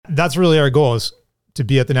that's really our goal, is to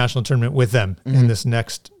be at the national tournament with them in this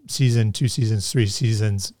next season, 2 seasons, 3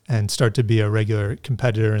 seasons, and start to be a regular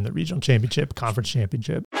competitor in the regional championship, conference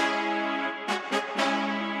championship.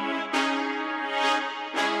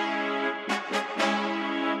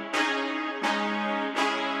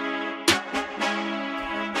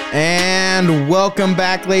 And welcome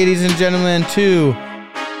back, ladies and gentlemen, to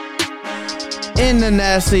In the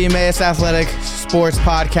Nest, the Emmaus Athletic Sports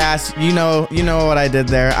Podcast. You know what I did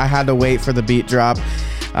there. I had to wait for the beat drop.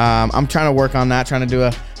 I'm trying to work on that, trying to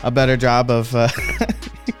do a better job of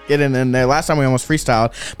getting in there. Last time we almost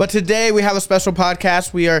freestyled. But today we have a special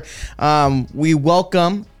podcast. We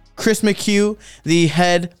welcome Chris McHugh, the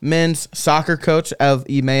head men's soccer coach of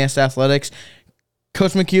Emmaus Athletics.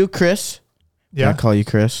 Coach McHugh, Chris. Yeah. Can I call you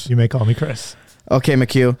Chris? You may call me Chris. Okay,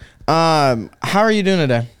 McHugh. How are you doing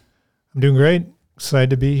today? I'm doing great. Excited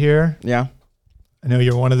to be here. Yeah. I know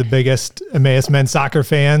you're one of the biggest Emmaus men's soccer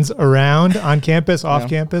fans around, on campus, off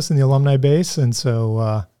campus, in the alumni base. And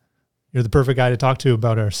so you're the perfect guy to talk to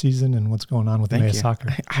about our season and what's going on with Emmaus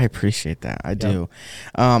soccer. I appreciate that. I do.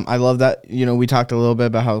 I love that. We talked a little bit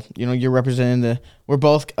about how, you're representing we're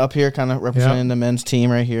both up here kind of representing the men's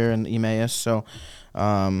team right here in Emmaus. So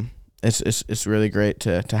it's really great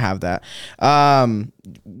to have that.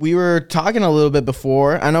 We were talking a little bit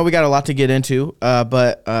before. I know we got a lot to get into,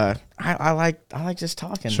 but I like just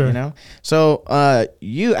talking, Sure. So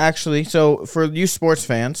so for you sports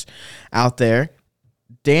fans out there,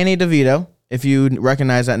 Danny DeVito, if you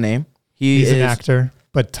recognize that name, he's an actor,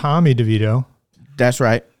 but Tommy DeVito, that's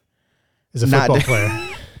right, is a football player.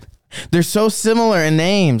 They're so similar in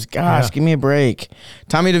names. Gosh, give me a break.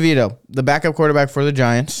 Tommy DeVito, the backup quarterback for the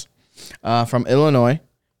Giants, from Illinois.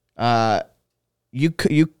 You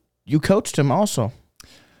coached him also.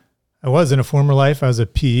 I was in a former life. I was a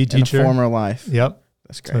PE teacher. In a former life. Yep.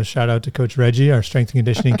 That's great. So shout out to Coach Reggie, our strength and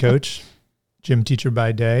conditioning coach, gym teacher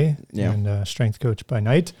by day and strength coach by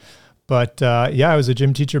night. But I was a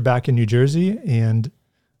gym teacher back in New Jersey and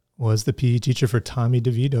was the PE teacher for Tommy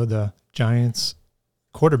DeVito, the Giants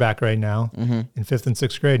quarterback right now in 5th and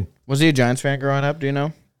 6th grade. Was he a Giants fan growing up? Do you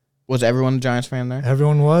know? Was everyone a Giants fan there?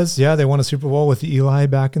 Everyone was. Yeah, they won a Super Bowl with Eli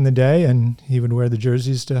back in the day, and he would wear the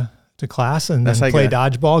jerseys to class and then play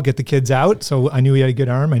dodgeball, get the kids out. So I knew he had a good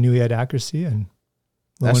arm. I knew he had accuracy, and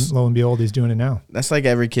lo and behold, he's doing it now. That's like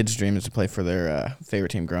every kid's dream, is to play for their favorite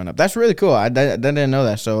team growing up. That's really cool. I didn't know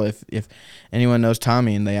that. So if anyone knows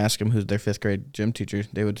Tommy and they ask him who's their 5th grade gym teacher,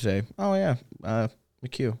 they would say, "Oh yeah,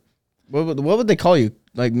 McHugh." What would they call you?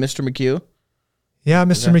 Like Mr. McHugh? Yeah,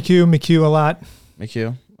 Mr. McHugh a lot.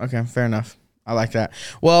 McHugh. Okay, fair enough. I like that.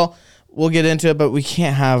 Well, we'll get into it, but we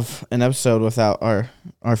can't have an episode without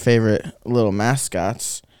our favorite little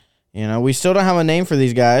mascots. We still don't have a name for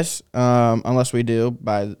these guys, unless we do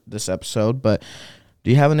by this episode. But do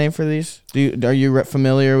you have a name for these? Are you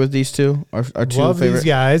familiar with these two? Our two Love favorite these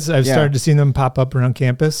guys. I've started to see them pop up around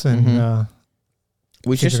campus, and they're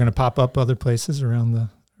going to pop up other places around the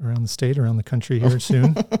state, around the country here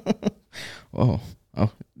soon. Oh,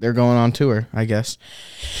 they're going on tour, I guess.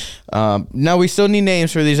 No, we still need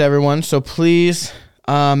names for these, everyone. So please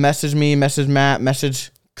message me, message Matt, message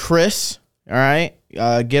Chris. All right,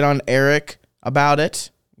 get on Eric about it.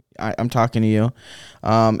 I'm talking to you,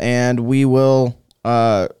 and we will.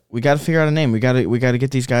 We got to figure out a name. We got to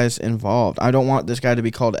get these guys involved. I don't want this guy to be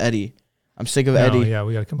called Eddie. I'm sick of Eddie. Yeah,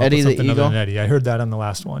 we got to come up with something other than Eddie. I heard that on the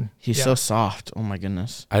last one. He's so soft. Oh my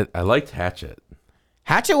goodness. I liked Hatchet.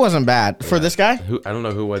 Hatchet wasn't bad for this guy. I don't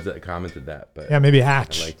know who was that commented that, but maybe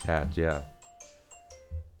Hatch. I liked Hatch. Yeah,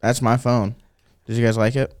 that's my phone. Did you guys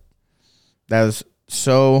like it? That was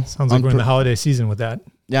so. Sounds like we're in the holiday season with that.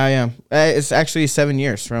 Yeah, I am. It's actually 7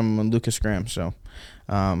 years from Lucas Graham. So,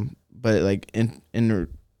 but like in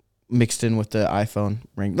mixed in with the iPhone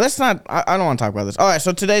ring. Let's not. I don't want to talk about this. All right.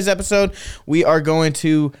 So today's episode, we are going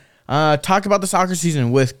to talk about the soccer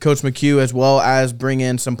season with Coach McHugh, as well as bring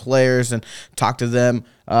in some players and talk to them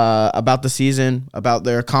about the season, about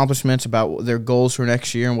their accomplishments, about their goals for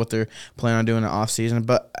next year and what they're planning on doing in the off season,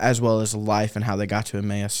 but as well as life and how they got to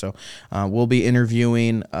Emmaus. So we'll be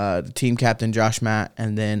interviewing the team captain, Josh Matt,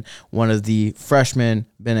 and then one of the freshmen,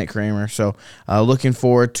 Bennett Kramer. So looking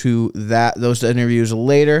forward to those interviews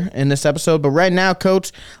later in this episode. But right now,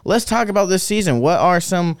 Coach, let's talk about this season. What are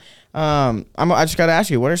some I just got to ask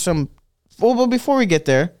you, what are some well, before we get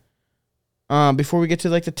there, before we get to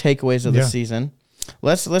like the takeaways of the season,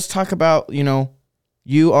 let's talk about,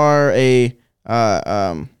 you are a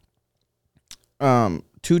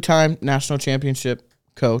two-time national championship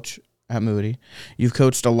coach at Moody. You've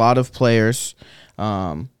coached a lot of players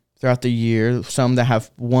throughout the year, some that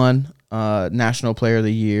have won National Player of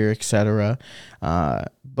the Year, etc.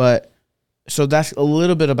 But so that's a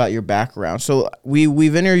little bit about your background. So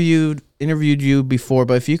we've interviewed you before,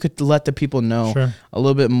 but if you could let the people know a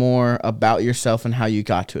little bit more about yourself and how you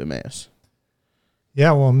got to Emmaus.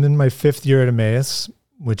 Yeah, well, I'm in my 5th year at Emmaus,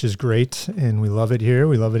 which is great, and we love it here.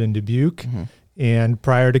 We love it in Dubuque. Mm-hmm. And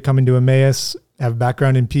prior to coming to Emmaus, I have a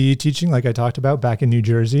background in PE teaching, like I talked about, back in New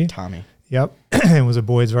Jersey. Tommy. Yep. And was a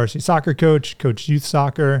boys varsity soccer coach, coached youth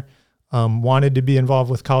soccer, wanted to be involved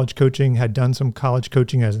with college coaching, had done some college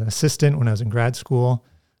coaching as an assistant when I was in grad school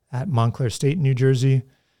at Montclair State, New Jersey.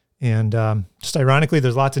 And just ironically,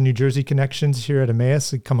 there's lots of New Jersey connections here at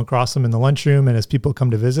Emmaus. I come across them in the lunchroom and as people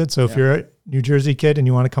come to visit. So if you're a New Jersey kid and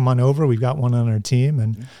you want to come on over, we've got one on our team,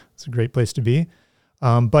 and it's a great place to be.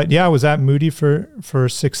 But yeah, I was at Moody for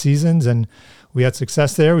 6 seasons, and we had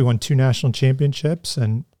success there. We won 2 national championships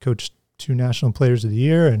and coached 2 National Players of the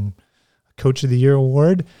Year and Coach of the Year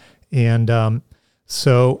award. And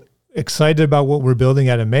so excited about what we're building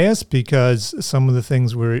at Emmaus, because some of the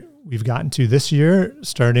things we've gotten to this year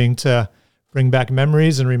starting to bring back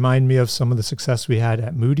memories and remind me of some of the success we had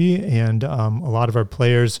at Moody. And a lot of our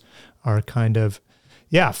players are kind of,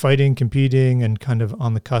 fighting, competing, and kind of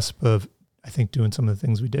on the cusp of, I think, doing some of the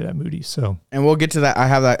things we did at Moody. So, and we'll get to that. I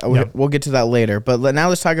have that. Yep. We'll get to that later. But now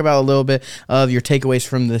let's talk about a little bit of your takeaways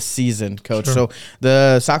from this season, Coach. Sure. So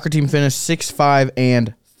the soccer team finished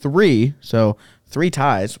 6-5-3. So 3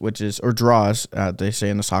 ties, or draws, they say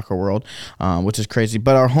in the soccer world, which is crazy.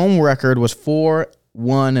 But our home record was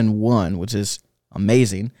 4-1-1, which is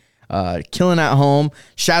amazing. Killing at home.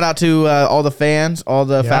 Shout out to all the fans, all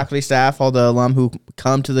the faculty, staff, all the alum who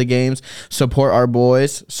come to the games, support our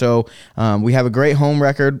boys. So we have a great home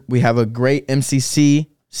record. We have a great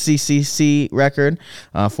CCC record,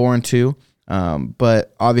 4-2.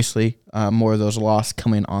 But obviously more of those losses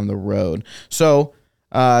coming on the road. So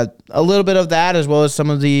a little bit of that, as well as some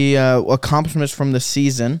of the accomplishments from the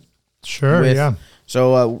season. Sure, yeah.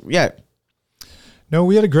 So, No,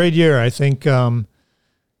 we had a great year. I think,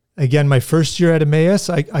 again, my first year at Emmaus,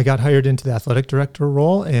 I got hired into the athletic director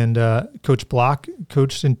role, and Coach Block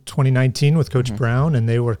coached in 2019 with Coach Brown, and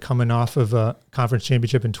they were coming off of a conference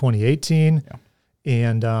championship in 2018.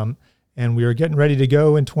 Yeah. And we were getting ready to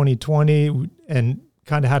go in 2020 and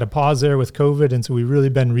kind of had a pause there with COVID, and so we've really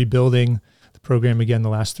been rebuilding program again the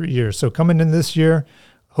last 3 years. So coming in this year,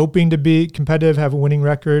 hoping to be competitive, have a winning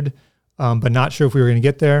record, but not sure if we were going to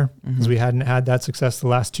get there because we hadn't had that success the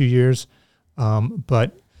last 2 years.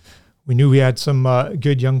 But we knew we had some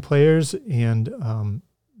good young players, and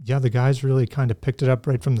the guys really kind of picked it up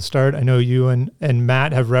right from the start. I know you and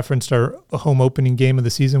Matt have referenced our home opening game of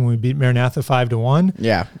the season when we beat Maranatha 5-1.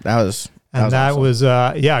 Yeah, that was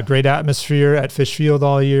awesome. Great atmosphere at Fish Field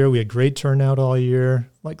all year. We had great turnout all year,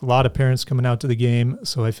 like a lot of parents coming out to the game.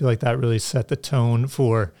 So I feel like that really set the tone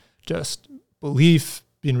for just belief,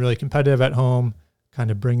 being really competitive at home,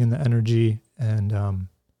 kind of bringing the energy and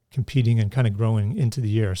competing and kind of growing into the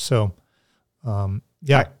year. So, I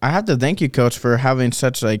have to thank you, Coach, for having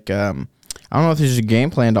such I don't know if there's a game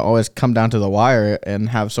plan to always come down to the wire and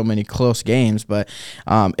have so many close games, but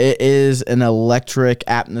it is an electric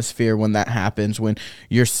atmosphere when that happens, when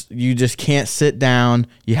you just can't sit down.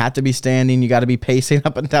 You have to be standing. You got to be pacing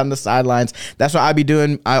up and down the sidelines. That's what I'll be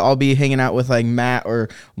doing. I'll be hanging out with like Matt or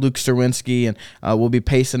Luke Serwinski, and we'll be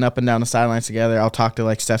pacing up and down the sidelines together. I'll talk to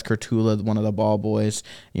like Seth Kurtula, one of the ball boys,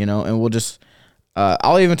 and we'll just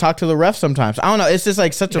I'll even talk to the ref sometimes. I don't know. It's just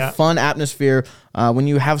like such a fun atmosphere when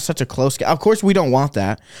you have such a close game. Of course, we don't want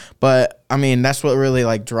that, but I mean that's what really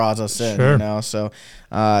like draws us in, So,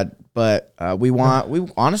 we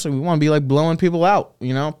honestly want to be like blowing people out,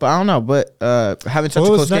 But I don't know. But having such a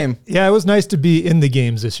close game. Yeah, it was nice to be in the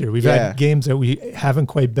games this year. We've had games that we haven't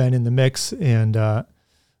quite been in the mix, and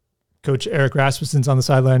Coach Eric Rasmussen's on the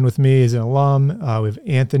sideline with me. He's an alum. We have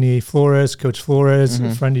Anthony Flores, Coach Flores,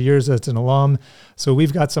 a friend of yours that's an alum. So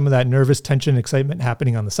we've got some of that nervous tension, excitement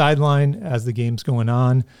happening on the sideline as the game's going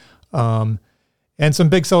on. And some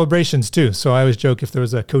big celebrations too. So I always joke if there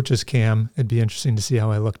was a coach's cam, it'd be interesting to see how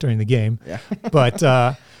I look during the game. Yeah.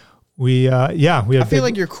 But we had I feel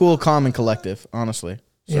like you're cool, calm, and collective, honestly.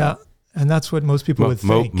 So. Yeah. And that's what most people would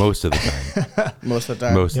think. Most of the time. Most of the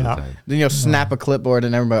time. Most of the time. Then snap a clipboard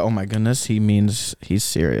and everybody, oh my goodness, he means he's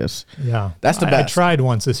serious. Yeah. That's the best. I tried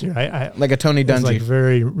once this year. I like a Tony Dungy. Like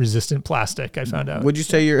very resistant plastic, I found out. Would you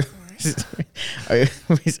say you're...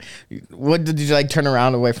 what did you like turn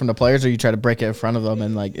around away from the players, or you try to break it in front of them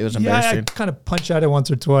and like it was embarrassing? I kind of punch at it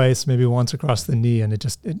once or twice, maybe once across the knee, and it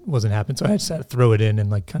wasn't happening. So I just had to throw it in and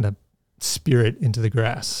like kind of spear it into the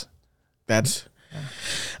grass.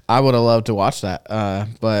 I would have loved to watch that,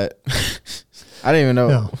 but I didn't even know.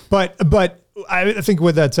 No. But I think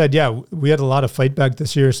with that said, yeah, we had a lot of fight back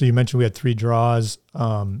this year. So you mentioned we had 3 draws.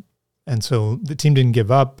 And so the team didn't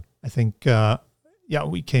give up. I think,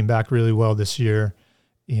 we came back really well this year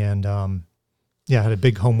and, had a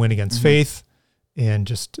big home win against Faith and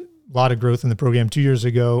just a lot of growth in the program. 2 years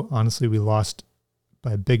ago, honestly, we lost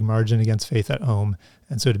by a big margin against Faith at home.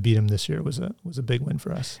 And so to beat them this year was a big win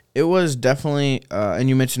for us. It was definitely, and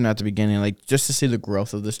you mentioned at the beginning, like just to see the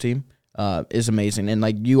growth of this team is amazing. And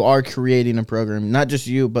like you are creating a program, not just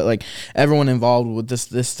you, but like everyone involved with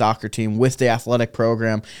this soccer team, with the athletic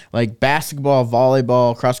program, like basketball,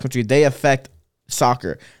 volleyball, cross country, they affect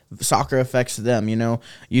soccer. Soccer affects them.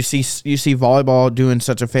 You see volleyball doing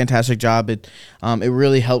such a fantastic job. It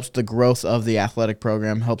really helps the growth of the athletic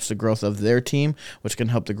program, helps the growth of their team, which can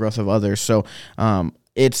help the growth of others. So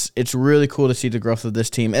it's really cool to see the growth of this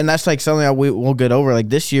team, and that's like something that we'll get over. Like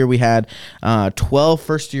this year we had 12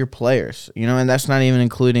 first-year players, and that's not even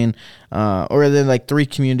including or then like 3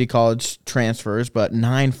 community college transfers, but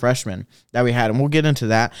 9 freshmen that we had, and we'll get into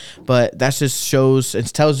that. But that just shows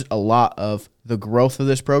and tells a lot of the growth of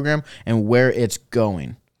this program and where it's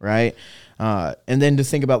going, right? And then to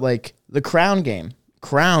think about like the Crown game.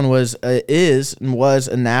 Crown was a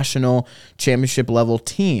national championship level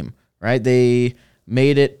team, right? They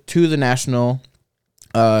made it to the national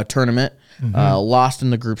tournament, lost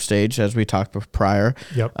in the group stage, as we talked prior.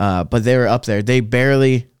 Yep. But they were up there. They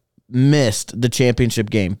barely missed the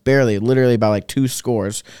championship game. Barely, literally by like 2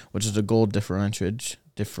 scores, which is a goal differential.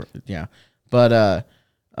 Yeah. But,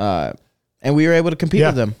 and we were able to compete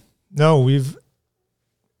with them. No, we've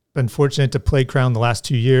been fortunate to play Crown the last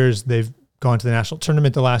 2 years. They've gone to the national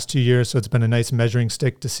tournament the last 2 years, so it's been a nice measuring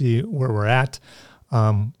stick to see where we're at.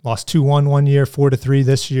 Lost 2-1 one year, 4-3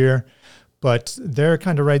 this year, but they're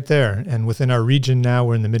kind of right there. And within our region now,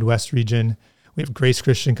 we're in the Midwest region. We have Grace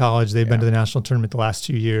Christian College. They've been to the national tournament the last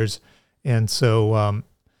 2 years. And so,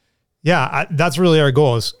 that's really our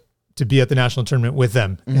goal, is to be at the national tournament with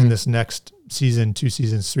them in this next season, 2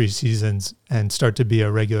 seasons, 3 seasons, and start to be a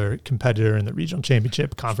regular competitor in the regional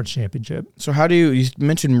championship, conference championship. So how do you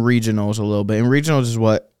mentioned regionals a little bit, and regionals is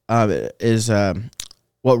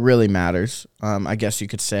what really matters, I guess you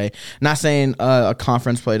could say. Not saying a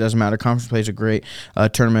conference play doesn't matter. Conference play is a great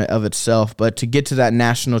tournament of itself, but to get to that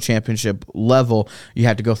national championship level, you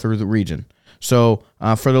have to go through the region. So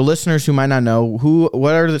for the listeners who might not know,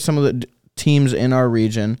 what are some of the teams in our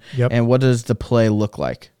region, and what does the play look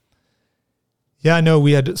like? Yeah, I know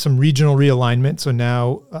we had some regional realignment. So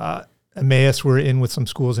now Emmaus, we're in with some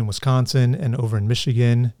schools in Wisconsin and over in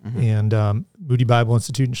Michigan, and Moody Bible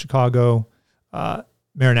Institute in Chicago,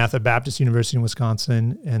 Maranatha Baptist University in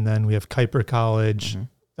Wisconsin, and then we have Kuiper College.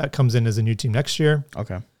 That comes in as a new team next year.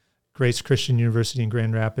 Okay. Grace Christian University in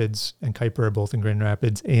Grand Rapids and Kuiper are both in Grand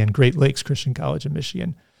Rapids, and Great Lakes Christian College in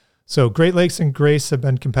Michigan. So Great Lakes and Grace have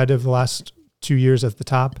been competitive the last 2 years at the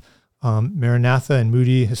top. Maranatha and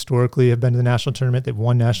Moody historically have been to the national tournament. They've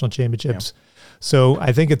won national championships. So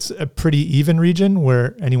I think it's a pretty even region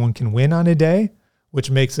where anyone can win on a day, which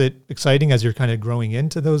makes it exciting as you're kind of growing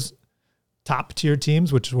into those top tier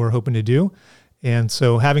teams, which we're hoping to do. And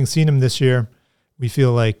so having seen them this year, we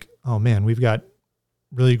feel like, oh man, we've got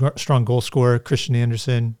really strong goal scorer, Christian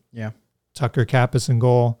Anderson. Yeah. Tucker Kappas in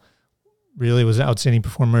goal. Really was an outstanding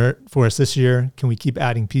performer for us this year. Can we keep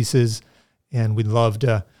adding pieces? And we'd love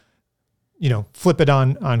to, flip it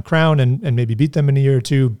on Crown and maybe beat them in a year or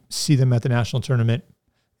two, see them at the national tournament,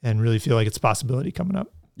 and really feel like it's a possibility coming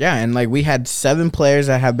up. Yeah, and like we had 7 players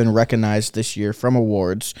that have been recognized this year from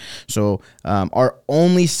awards. So our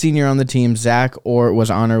only senior on the team, Zach Orr, was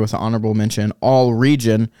honored with an honorable mention, all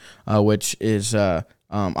region, which is a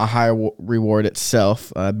higher reward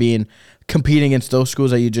itself, competing against those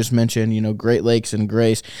schools that you just mentioned, Great Lakes and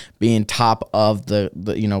Grace being top of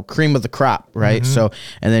the cream of the crop, right? So,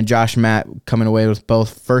 and then Josh Matt coming away with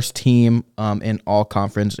both first team in all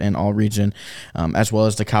conference and all region, as well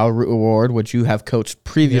as the Kyle Root Award, which you have coached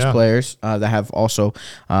previous players that have also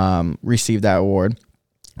received that award.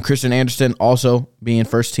 Christian Anderson also being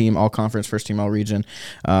first team all conference, first team all region.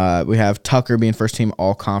 We have Tucker being first team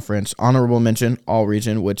all conference, honorable mention all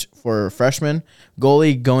region, which for a freshman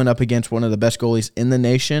goalie going up against one of the best goalies in the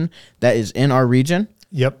nation that is in our region.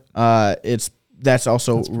 Yep. That's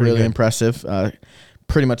also really good. Impressive.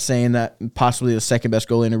 Pretty much saying that possibly the second best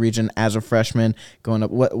goalie in the region as a freshman going up.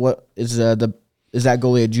 What is is that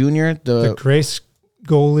goalie a junior? The Grace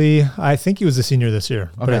goalie, I think he was a senior this year,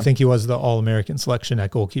 but I think he was the All-American selection at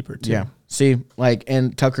goalkeeper too. Yeah. See,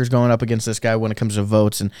 and Tucker's going up against this guy when it comes to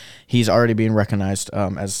votes, and he's already being recognized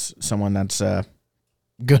as someone that's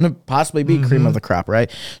going to possibly be cream of the crop,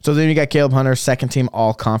 right? So then you got Caleb Hunter, second team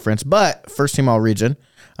all conference, but first team all region,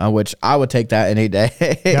 which I would take that any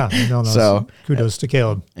day. Yeah, no, so kudos to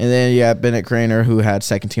Caleb. And then you got Bennett Craner, who had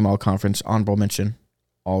second team all conference, honorable mention,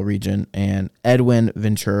 all region, and Edwin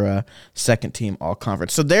Ventura, second team all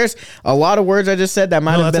conference. So there's a lot of words I just said that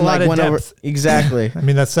might have been like went over. Exactly. I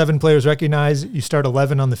mean, that's 7 players recognized. You start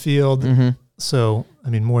 11 on the field. So,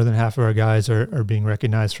 I mean, more than half of our guys are being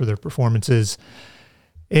recognized for their performances.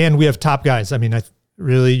 And we have top guys. I mean,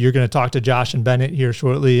 really, you're going to talk to Josh and Bennett here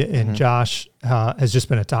shortly. And Josh has just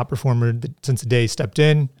been a top performer since the day he stepped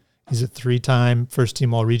in. He's a 3-time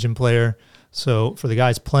first-team all-region player. So for the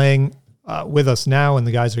guys playing with us now and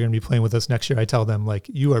the guys are going to be playing with us next year, I tell them, like,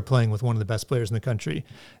 you are playing with one of the best players in the country.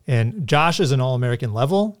 And Josh is an All-American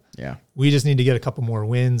level. Yeah. We just need to get a couple more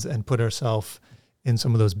wins and put ourselves in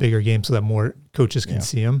some of those bigger games so that more coaches can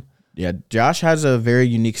see him. Yeah, Josh has a very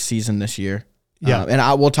unique season this year. Yeah,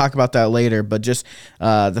 and we'll talk about that later. But just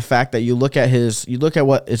the fact that you look at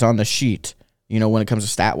what is on the sheet, when it comes to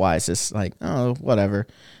stat wise, it's like, oh, whatever.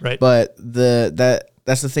 Right. But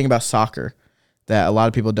that's the thing about soccer that a lot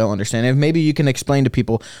of people don't understand. And maybe you can explain to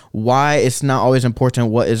people why it's not always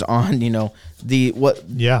important what is on,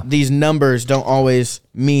 these numbers don't always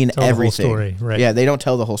mean tell everything. The whole story, right? Yeah, they don't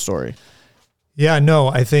tell the whole story. Yeah, no,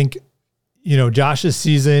 I think, Josh's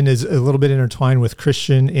season is a little bit intertwined with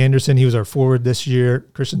Christian Anderson. He was our forward this year.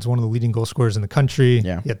 Christian's one of the leading goal scorers in the country.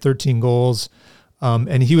 Yeah. He had 13 goals,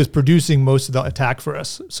 and he was producing most of the attack for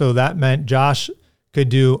us. So that meant Josh could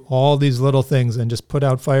do all these little things and just put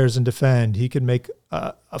out fires and defend. He could make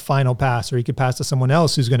a final pass, or he could pass to someone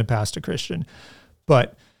else who's going to pass to Christian.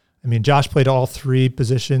 But, I mean, Josh played all 3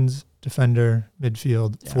 positions, defender,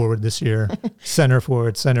 midfield, forward this year, center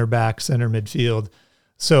forward, center back, center midfield.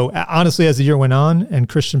 So honestly, as the year went on and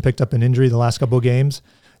Christian picked up an injury the last couple of games,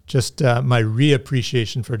 just my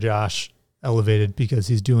reappreciation for Josh elevated because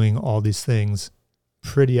he's doing all these things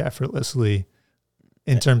pretty effortlessly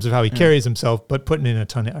in terms of how he carries himself, but putting in a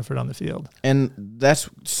ton of effort on the field. And that's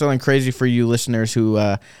something crazy for you listeners who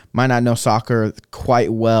might not know soccer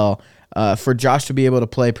quite well. For Josh to be able to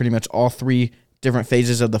play pretty much all 3 different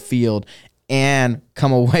phases of the field and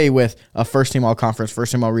come away with a first-team all-conference,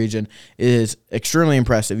 first-team all-region is extremely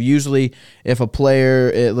impressive. Usually, if a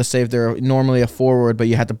player, let's say if they're normally a forward, but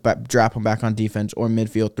you have to drop them back on defense or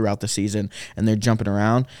midfield throughout the season, and they're jumping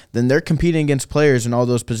around, then they're competing against players in all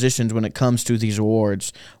those positions when it comes to these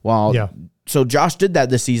awards. So Josh did that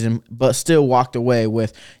this season, but still walked away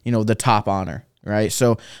with, the top honor, right?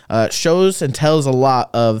 So shows and tells a lot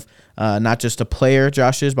of not just a player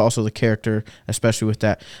Josh is, but also the character, especially with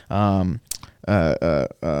that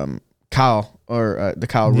Kyle or the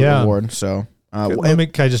Kyle Award. So can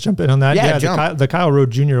I just jump in on that? Yeah, the Kyle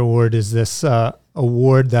Road Jr. Award is this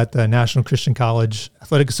award that the National Christian College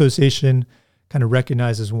Athletic Association kind of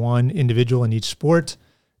recognizes one individual in each sport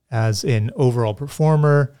as an overall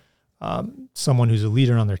performer, someone who's a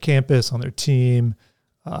leader on their campus, on their team,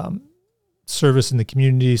 service in the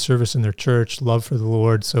community, service in their church, love for the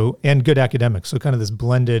Lord, and good academics. So kind of this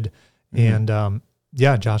blended. And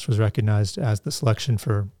Josh was recognized as the selection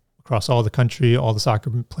for across all the country, all the soccer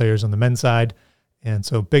players on the men's side. And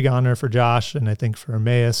so big honor for Josh, and I think for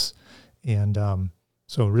Emmaus. And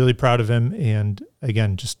so really proud of him. And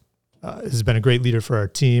again, just has been a great leader for our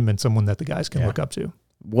team and someone that the guys can look up to.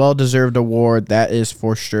 Well-deserved award, that is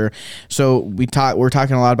for sure. So we're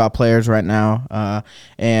talking a lot about players right now,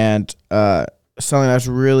 and something that's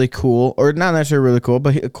really cool, or not necessarily really cool,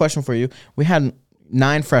 but a question for you. We had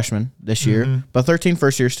 9 freshmen this year, but 13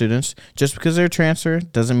 first-year students. Just because they're a transfer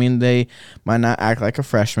doesn't mean they might not act like a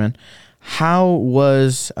freshman. How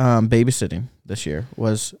was babysitting this year?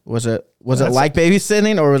 Was it like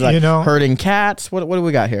babysitting, or was it like herding cats? What do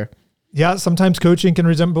we got here? Yeah, sometimes coaching can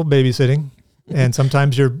resemble babysitting. And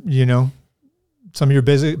sometimes some of your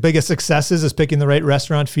biggest successes is picking the right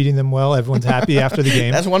restaurant, feeding them well. Everyone's happy after the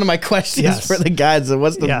game. That's one of my questions for the guys.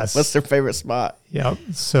 What's their favorite spot? Yeah.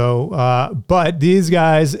 So, but these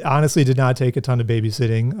guys honestly did not take a ton of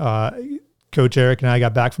babysitting. Coach Eric and I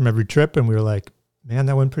got back from every trip and we were like, man,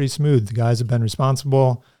 that went pretty smooth. The guys have been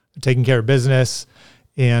responsible, taking care of business.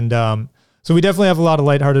 And so we definitely have a lot of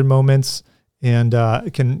lighthearted moments and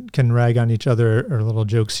can rag on each other or little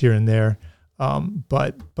jokes here and there.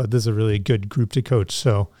 But this is a really good group to coach.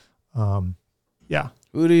 So, yeah.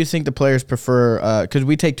 Who do you think the players prefer? Because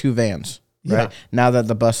we take 2 vans, right? Yeah. Now that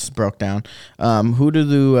the bus broke down, who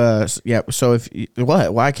do So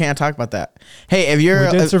why can't I talk about that? Hey, we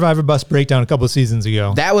did survive a bus breakdown a couple of seasons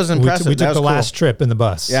ago. That was impressive. We took the last trip in the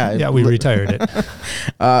bus. Yeah, we retired it.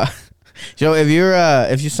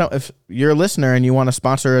 If you're a listener and you want to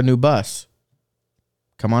sponsor a new bus,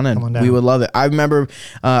 Come on in. Come on down. We would love it. I remember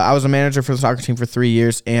I was a manager for the soccer team for 3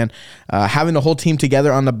 years, and having the whole team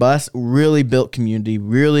together on the bus really built community,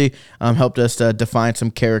 really helped us to define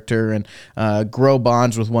some character and grow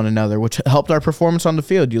bonds with one another, which helped our performance on the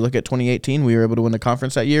field. You look at 2018, we were able to win the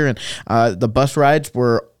conference that year, and the bus rides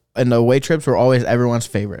were and the away trips were always everyone's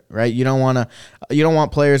favorite, right? You don't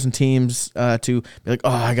want players and teams to be like,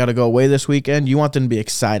 oh, I got to go away this weekend. You want them to be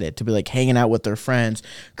excited, to be like hanging out with their friends,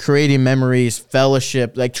 creating memories,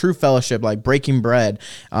 fellowship, like true fellowship, like breaking bread,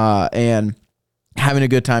 and having a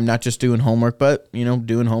good time, not just doing homework, but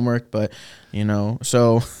doing homework, but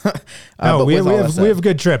so. No, we have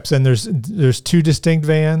good trips, and there's 2 distinct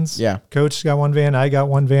vans. Yeah, Coach got one van, I got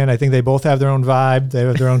one van. I think they both have their own vibe. They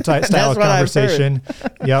have their own style of conversation.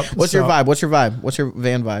 Yep. What's your vibe? What's your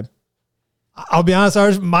van vibe? I'll be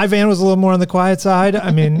honest, my van was a little more on the quiet side.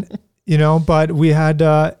 I mean, but we had,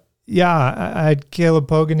 I had Caleb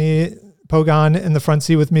Pogon in the front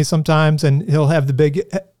seat with me sometimes, and he'll have the big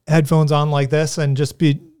headphones on like this and just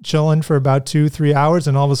be chilling for about 2-3 hours,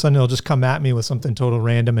 and all of a sudden he'll just come at me with something total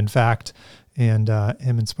random in fact. And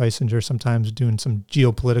him and Spicinger sometimes doing some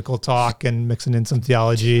geopolitical talk and mixing in some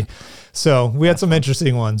theology. So we had some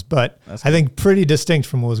interesting ones, but I think pretty distinct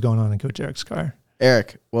from what was going on in Coach Eric's car.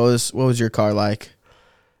 Eric, what was your car like?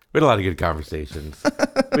 We had a lot of good conversations.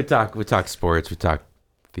 we talk sports. We talk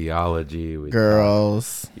theology.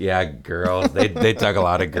 Girls. Girls. They talk a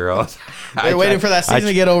lot of girls. They're waiting for that season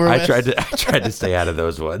to get over with. I tried to stay out of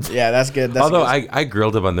those ones. Yeah, that's good. Although I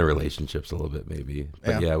grilled them on their relationships a little bit, maybe.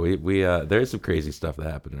 But we there's some crazy stuff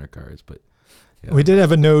that happened in our cars. But we did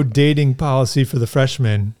have a no dating policy for the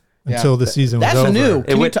freshmen until the season was over. That's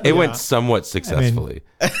new. It went somewhat successfully.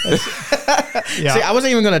 See, I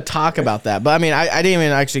wasn't even going to talk about that, but I mean, I didn't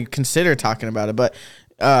even actually consider talking about it. But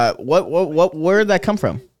where did that come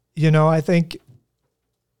from? I think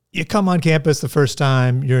you come on campus the first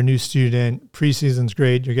time, you're a new student, preseason's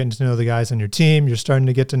great, you're getting to know the guys on your team, you're starting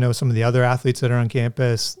to get to know some of the other athletes that are on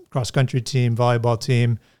campus, cross-country team, volleyball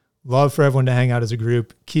team. Love for everyone to hang out as a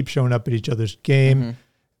group, keep showing up at each other's game. Mm-hmm.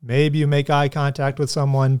 Maybe you make eye contact with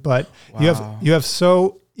someone, but you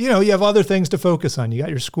have other things to focus on. You got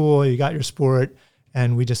your school, you got your sport,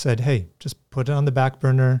 and we just said, hey, just put it on the back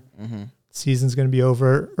burner. Mm-hmm. Season's going to be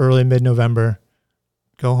over early mid-November.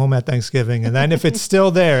 Go home at Thanksgiving, and then if it's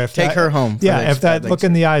still there, take her home. If that look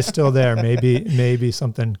in the eye is still there, maybe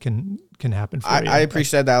something can happen for you. I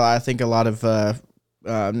appreciate that. I think a lot of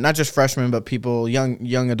not just freshmen, but people,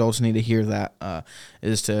 young adults need to hear that.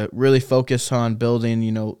 Is to really focus on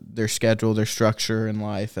building, their schedule, their structure in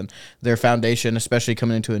life, and their foundation, especially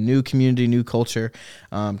coming into a new community, new culture.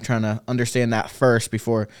 Trying to understand that first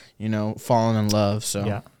before falling in love. So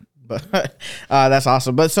yeah, but that's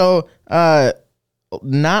awesome. But so.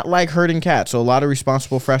 Not like herding cats, so a lot of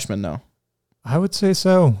responsible freshmen, though. I would say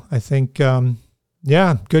so. I think,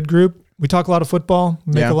 good group. We talk a lot of football,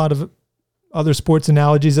 make a lot of other sports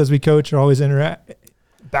analogies as we coach, are always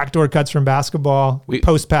backdoor cuts from basketball,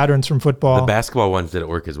 post patterns from football. The basketball ones didn't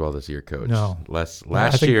work as well this year, Coach. No.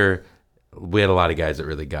 Last year, we had a lot of guys that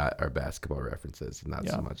really got our basketball references, not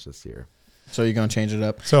so much this year. So you're going to change it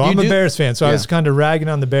up. So I'm a Bears fan, so I was kind of ragging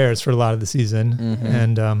on the Bears for a lot of the season. Mm-hmm.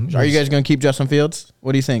 And are you guys going to keep Justin Fields?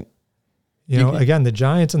 What do you think? Again, the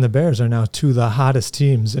Giants and the Bears are now 2 of the hottest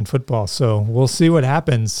teams in football, so we'll see what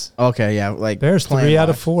happens. Okay, yeah, like Bears 3 out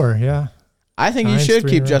of 4, yeah. I think Giants, you should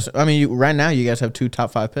keep Justin. I mean, right now you guys have 2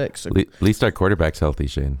 top 5 picks. At least our quarterback's healthy,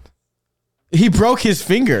 Shane. He broke his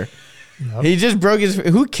finger. Yep. He just broke his.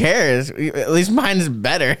 Who cares? At least mine is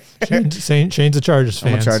better. Shane's a Chargers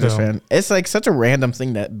fan. I'm a Chargers fan. It's like such a random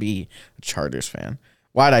thing to be a Chargers fan.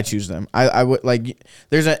 Why'd I choose them? I would like.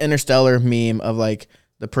 There's an Interstellar meme of like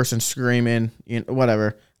the person screaming,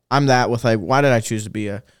 whatever. I'm that with like. Why did I choose to be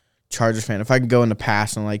a Chargers fan? If I could go in the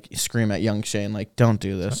past and like scream at young Shane, like, don't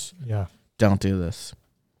do this. Yeah. Don't do this.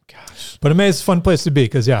 Gosh. But Emmaus is a fun place to be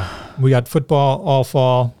because we got football all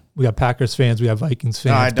fall. We got Packers fans. We have Vikings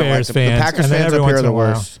fans. Bears fans. The Packers fans up here are the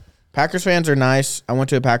worst. Packers fans are nice. I went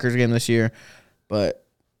to a Packers game this year, but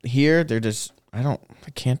here they're just. I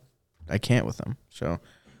can't with them. So,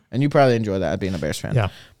 and you probably enjoy that being a Bears fan. Yeah.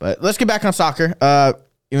 But let's get back on soccer.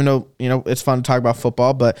 Even though it's fun to talk about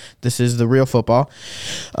football, but this is the real football.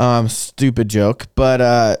 Stupid joke.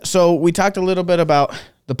 But so we talked a little bit about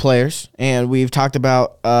the players, and we've talked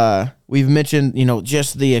about we've mentioned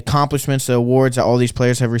just the accomplishments, the awards that all these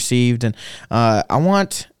players have received, and I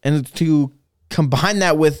want to combine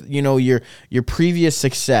that with your previous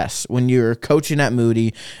success when you were coaching at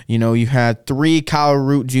Moody. You had 3 Kyle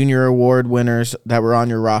Root Jr. Award winners that were on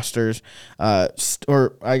your rosters,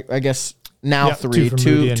 or I guess now 3,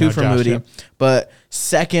 two from Moody, Josh, but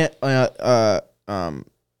second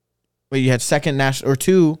you had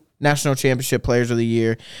two national championship players of the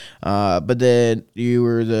year, but then you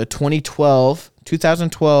were the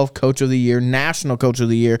 2012 coach of the year, national coach of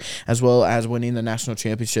the year, as well as winning the national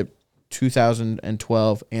championship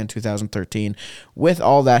 2012 and 2013. With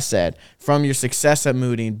all that said, from your success at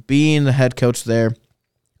Moody, being the head coach there,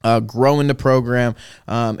 growing the program,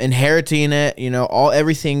 inheriting it,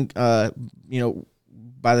 everything,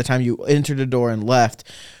 by the time you entered the door and left,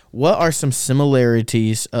 what are some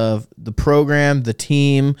similarities of the program, the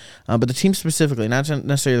team, but the team specifically, not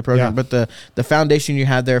necessarily the program, but the foundation you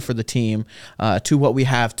had there for the team, to what we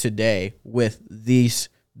have today with this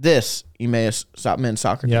Emmaus men's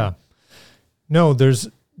soccer team? Yeah. No, there's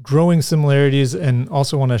growing similarities, and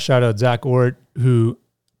also want to shout out Zach Ort, who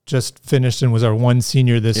just finished and was our one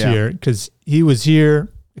senior this year, because he was here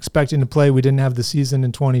expecting to play. We didn't have the season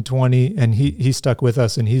in 2020, and he stuck with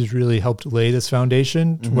us, and he's really helped lay this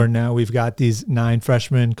foundation to where now we've got these 9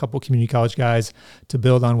 freshmen, couple community college guys to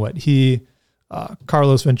build on what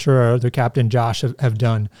Carlos Ventura, their captain, Josh have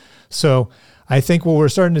done. So I think what we're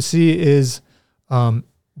starting to see is,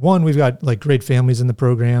 one, we've got like great families in the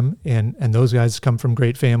program, and those guys come from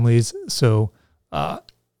great families. So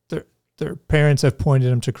their parents have pointed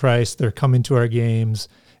them to Christ. They're coming to our games,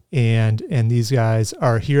 and these guys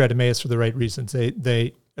are here at Emmaus for the right reasons.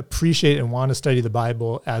 They appreciate and want to study the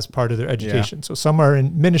Bible as part of their education. Yeah. So some are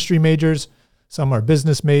in ministry majors, some are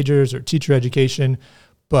business majors or teacher education.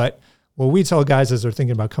 But what we tell guys as they're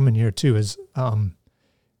thinking about coming here too is,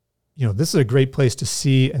 this is a great place to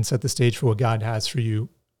see and set the stage for what God has for you,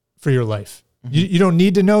 for your life. Mm-hmm. You don't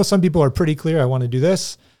need to know. Some people are pretty clear. I want to do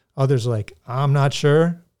this. Others are like, I'm not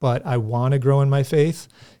sure, but I want to grow in my faith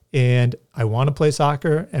and I want to play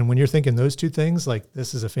soccer. And when you're thinking those two things, like,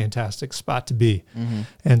 this is a fantastic spot to be. Mm-hmm.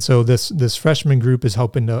 And so this freshman group is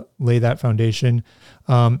helping to lay that foundation.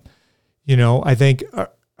 I think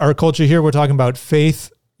our culture here, we're talking about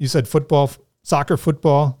faith. You said football, soccer,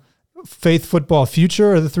 football, faith, football,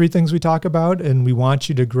 future are the 3 things we talk about. And we want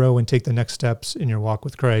you to grow and take the next steps in your walk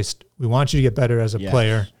with Christ. We want you to get better as a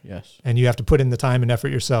player. Yes. And you have to put in the time and effort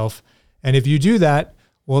yourself. And if you do that,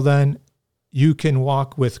 well, then you can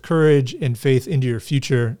walk with courage and faith into your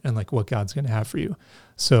future and like what God's going to have for you.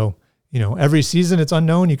 So, every season it's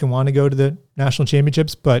unknown. You can want to go to the national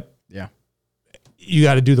championships, but you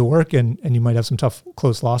got to do the work, and you might have some tough,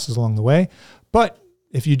 close losses along the way. But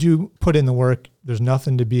if you do put in the work, there's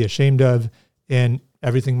nothing to be ashamed of, and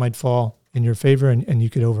everything might fall in your favor, and you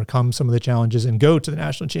could overcome some of the challenges and go to the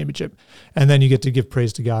national championship. And then you get to give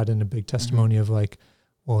praise to God and a big testimony of like,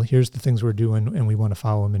 well, here's the things we're doing, and we want to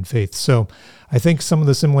follow him in faith. So I think some of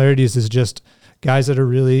the similarities is just guys that are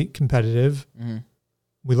really competitive. Mm-hmm.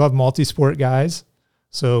 We love multi-sport guys.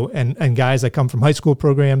 So, and guys that come from high school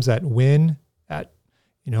programs that win at,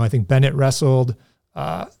 I think Bennett wrestled,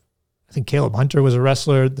 I think Caleb Hunter was a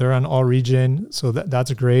wrestler. They're on all region. So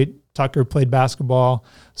that's great. Tucker played basketball.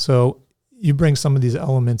 So you bring some of these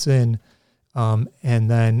elements in,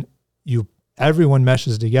 and then everyone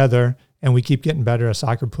meshes together, and we keep getting better as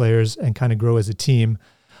soccer players and kind of grow as a team.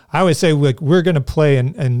 I always say, like, we're going to play,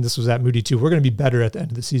 and this was at Moody too, we're going to be better at the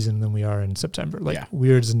end of the season than we are in September.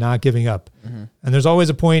 We're just not giving up. Mm-hmm. And there's always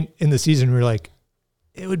a point in the season where you're like,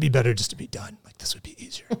 it would be better just to be done. Like, this would be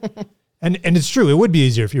easier. And it's true, it would be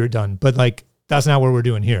easier if you were done, but like, that's not what we're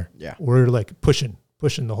doing here. Yeah. We're like pushing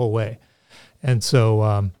the whole way. And so,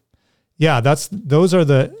 I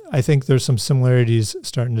think there's some similarities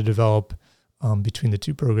starting to develop between the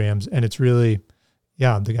two programs. And it's really,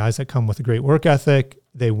 the guys that come with a great work ethic,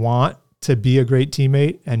 they want to be a great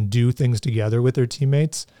teammate and do things together with their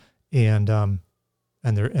teammates. And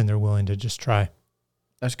they're willing to just try.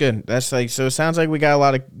 That's good. That's like, so it sounds like we got a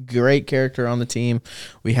lot of great character on the team.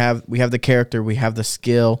 We have the character, we have the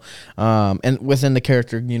skill, and within the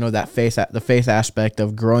character, that the faith aspect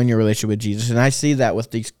of growing your relationship with Jesus. And I see that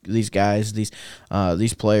with these guys, these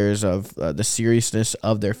players, of the seriousness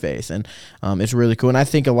of their faith, and it's really cool. And I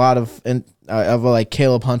think a lot of like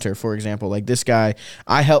Caleb Hunter, for example, like this guy,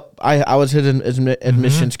 I was his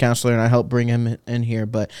admissions counselor, and I helped bring him in here.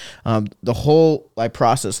 But the whole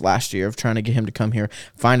process last year of trying to get him to come here,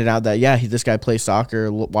 finding out that this guy plays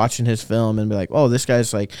soccer, watching his film, and be like, oh, this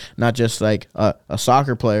guy's like not just like a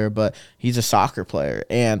soccer player, but he's a soccer player,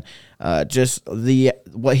 and just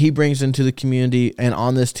what he brings into the community and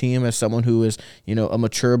on this team as someone who is a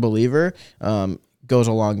mature believer. Goes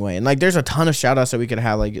a long way. And like, there's a ton of shout outs that we could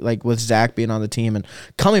have, like with Zach being on the team and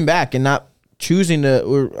coming back and not choosing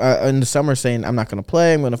to in the summer saying, I'm not going to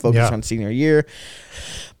play, I'm going to focus on senior year,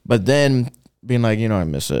 but then being like, I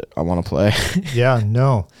miss it, I want to play.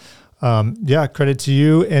 Credit to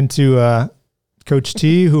you and to Coach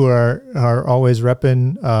T, who are always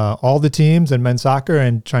repping all the teams and men's soccer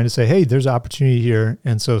and trying to say, hey, there's an opportunity here.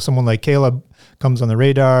 And so someone like Caleb comes on the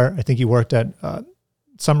radar. I think he worked at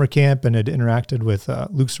summer camp and had interacted with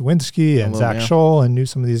Luke Sawinski and Zach Scholl and knew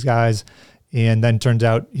some of these guys. And then turns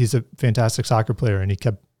out he's a fantastic soccer player, and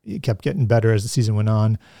he kept getting better as the season went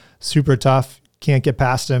on. Super tough. Can't get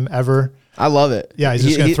past him ever. I love it. Yeah, he's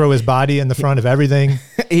just going to throw his body in the front of everything.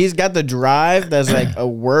 He's got the drive that's like a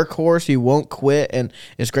workhorse. He won't quit, and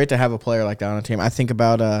it's great to have a player like that on a team. I think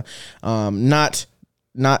about not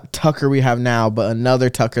Tucker we have now, but another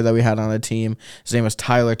Tucker that we had on a team. His name was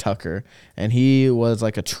Tyler Tucker, and he was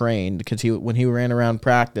like a trained, because when he ran around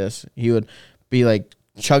practice, he would be like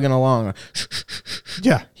chugging along.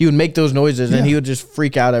 Yeah, he would make those noises, and he would just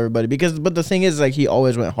freak out everybody. But the thing is, like, he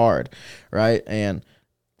always went hard, right? And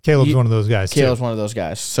Caleb's one of those guys. Caleb's one of those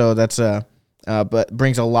guys. So that's but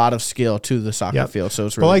brings a lot of skill to the soccer field. So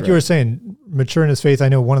it's really like great. You were saying, mature in his faith. I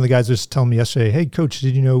know one of the guys was telling me yesterday, "Hey, coach,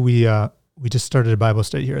 did you know we just started a Bible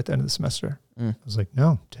study here at the end of the semester?" I was like,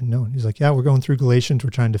 "No, didn't know." And he's like, "Yeah, we're going through Galatians. We're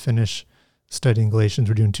trying to finish studying Galatians.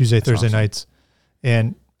 We're doing Thursday nights."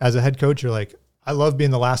 And as a head coach, you're like, I love being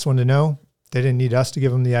the last one to know. They didn't need us to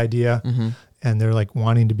give them the idea. And they're like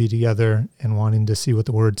wanting to be together and wanting to see what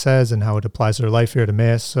the word says and how it applies to their life here at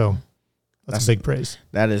Emmaus. So that's a big praise.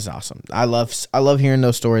 That is awesome. I love hearing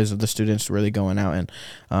those stories of the students really going out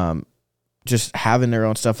and just having their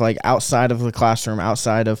own stuff, like outside of the classroom,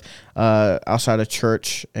 outside of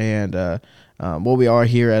church, and what we are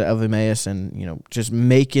here at Emmaus, and just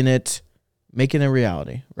making it a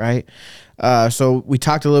reality, right? So we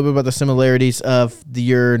talked a little bit about the similarities of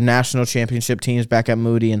your national championship teams back at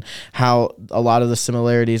Moody, and how a lot of the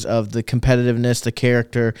similarities of the competitiveness, the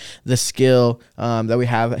character, the skill that we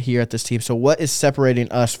have here at this team. So what is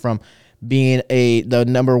separating us from being the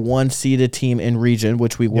number one seeded team in region,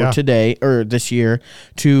 which we were today or this year,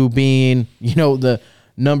 to being the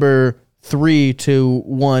number 3 to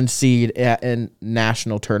 1 seed in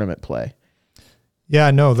national tournament play? Yeah,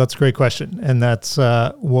 no, that's a great question. And that's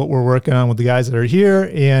what we're working on with the guys that are here.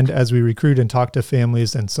 And as we recruit and talk to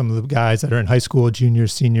families and some of the guys that are in high school,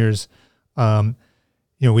 juniors, seniors, we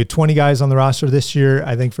had 20 guys on the roster this year.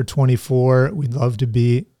 I think for 24, we'd love to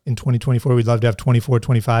be in 2024. We'd love to have 24,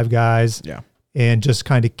 25 guys. Yeah. And just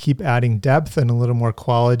kind of keep adding depth and a little more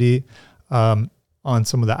quality on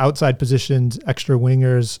some of the outside positions, extra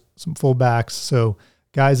wingers, some fullbacks. So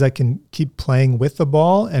guys that can keep playing with the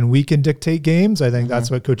ball and we can dictate games. I think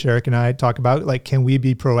that's what Coach Eric and I talk about. Like, can we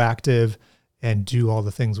be proactive and do all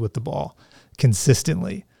the things with the ball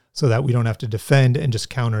consistently so that we don't have to defend and just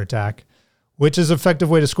counterattack, which is an effective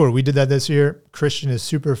way to score. We did that this year. Christian is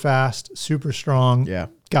super fast, super strong. Yeah.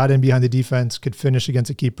 Got in behind the defense, could finish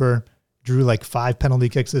against a keeper, drew like 5 penalty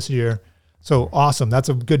kicks this year. So awesome. That's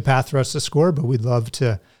a good path for us to score, but we'd love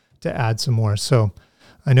to add some more. So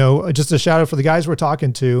I know, just a shout out for the guys we're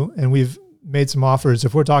talking to, and we've made some offers.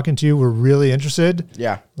 If we're talking to you, we're really interested.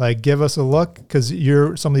 Yeah. Like, give us a look, because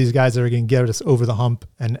you're some of these guys that are going to get us over the hump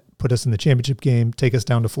and put us in the championship game, take us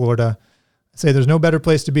down to Florida. I'd say there's no better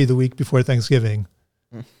place to be the week before Thanksgiving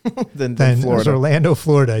than Florida. Orlando,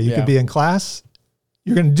 Florida. You could be in class.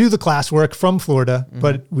 You're going to do the classwork from Florida,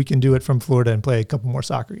 but we can do it from Florida and play a couple more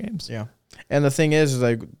soccer games. Yeah. And the thing is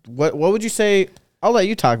like, what would you say? I'll let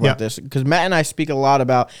you talk about this, because Matt and I speak a lot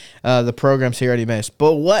about the programs here at Emmaus.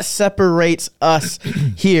 But what separates us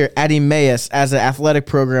here at Emmaus as an athletic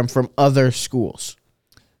program from other schools?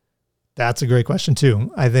 That's a great question,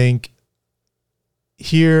 too. I think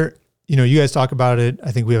here, you guys talk about it.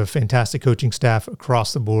 I think we have a fantastic coaching staff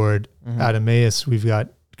across the board. At Emmaus, we've got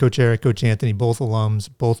Coach Eric, Coach Anthony, both alums,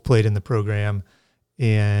 both played in the program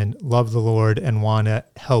and love the Lord and want to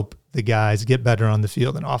help the guys get better on the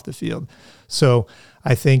field and off the field. So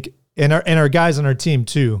I think, and our guys on our team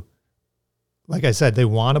too, like I said, they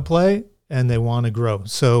want to play and they want to grow.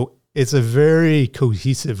 So it's a very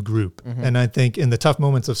cohesive group. And I think in the tough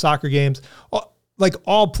moments of soccer games, like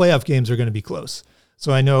all playoff games are going to be close.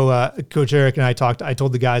 So I know Coach Eric and I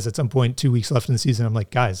told the guys at some point 2 weeks left in the season, I'm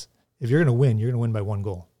like, guys, if you're going to win by 1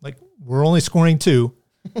 goal. Like, we're only scoring 2.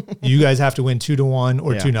 You guys have to win 2-1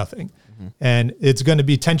 or 2-0. And it's going to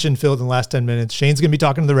be tension filled in the last 10 minutes. Shane's going to be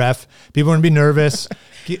talking to the ref. People are going to be nervous,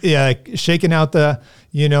 shaking out the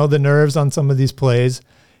nerves on some of these plays.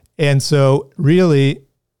 And so really,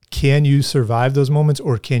 can you survive those moments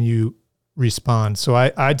or can you respond? So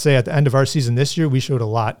I'd say at the end of our season this year, we showed a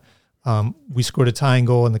lot. We scored a tying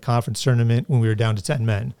goal in the conference tournament when we were down to 10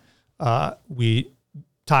 men. We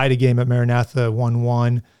tied a game at Maranatha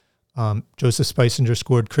 1-1. Joseph Spicinger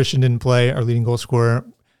scored. Christian didn't play, our leading goal scorer.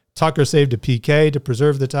 Tucker saved a PK to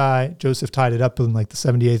preserve the tie. Joseph tied it up in like the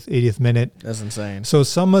 78th, 80th minute. That's insane. So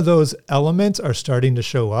some of those elements are starting to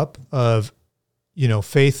show up of,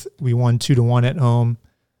 Faith, we won 2-1 at home.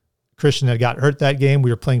 Christian had got hurt that game. We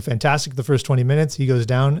were playing fantastic the first 20 minutes. He goes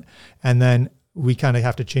down, and then we kind of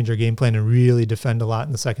have to change our game plan and really defend a lot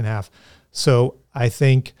in the second half. So I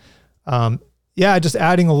think, just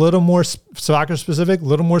adding a little more soccer specific, a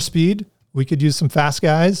little more speed. We could use some fast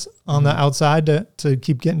guys on the outside to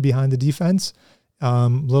keep getting behind the defense. A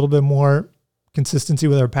little bit more consistency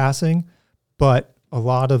with our passing, but a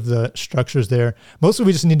lot of the structures there. Mostly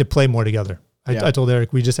we just need to play more together. I told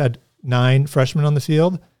Eric, we just had 9 freshmen on the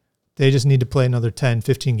field. They just need to play another 10,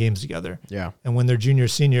 15 games together. Yeah. And when they're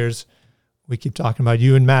juniors, seniors, we keep talking about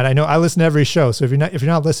you and Matt. I know I listen to every show, so if you're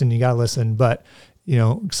not listening, you got to listen. But,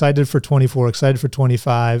 excited for 24, excited for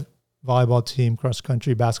 25. Volleyball team, cross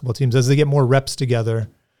country, basketball teams, as they get more reps together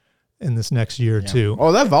in this next year or two.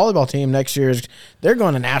 Oh, that volleyball team next year they're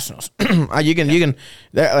going to nationals. you can,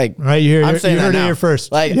 they're like, right. You heard it here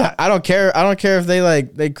first. Like, I don't care if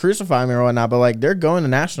they crucify me or whatnot, but like they're going to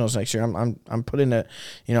nationals next year. I'm putting it,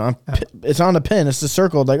 it's on the pin. It's the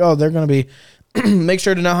circle. Like, oh, they're going to be, make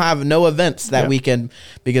sure to have no events that weekend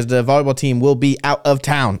because the volleyball team will be out of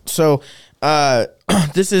town. So,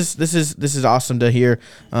 this is awesome to hear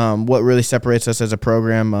what really separates us as a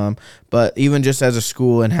program, but even just as a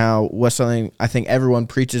school and what's something I think everyone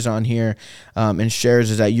preaches on here and shares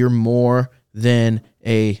is that you're more than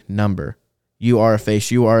a number. You are a face.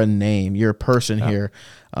 You are a name. You're a person here.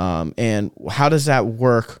 And how does that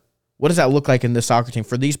work? What does that look like in this soccer team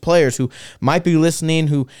for these players who might be listening,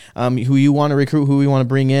 who you want to recruit, who we want to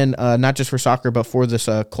bring in, not just for soccer, but for this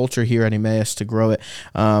culture here at Emmaus to grow it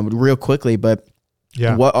real quickly. But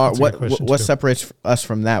what separates us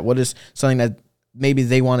from that? What is something that maybe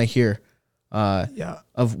they want to hear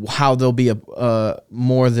of how they'll be a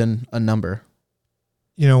more than a number?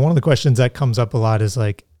 One of the questions that comes up a lot is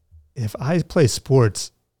like, if I play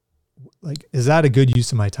sports, like, is that a good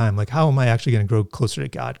use of my time? Like, how am I actually going to grow closer to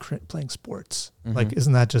God playing sports? Mm-hmm. Like,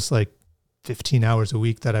 isn't that just like 15 hours a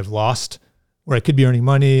week that I've lost where I could be earning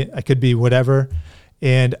money? I could be whatever.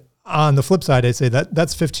 And on the flip side, I'd say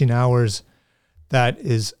that's 15 hours. That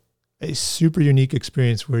is a super unique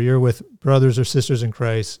experience where you're with brothers or sisters in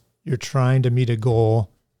Christ. You're trying to meet a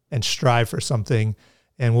goal and strive for something.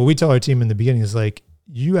 And what we tell our team in the beginning is like,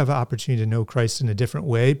 you have an opportunity to know Christ in a different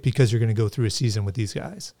way because you're going to go through a season with these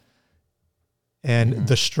guys. And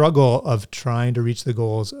the struggle of trying to reach the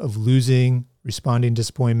goals of losing, responding to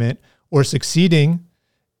disappointment, or succeeding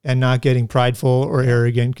and not getting prideful or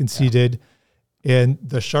arrogant, conceited, and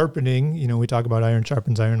the sharpening, we talk about iron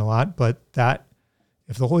sharpens iron a lot, but that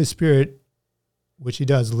if the Holy Spirit, which he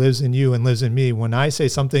does, lives in you and lives in me, when I say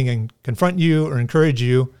something and confront you or encourage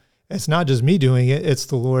you, it's not just me doing it, it's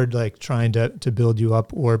the Lord like trying to build you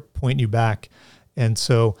up or point you back. And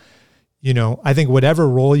so, I think whatever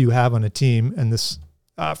role you have on a team, and this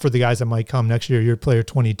for the guys that might come next year, you're player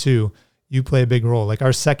 22, you play a big role. Like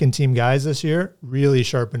our second team guys this year really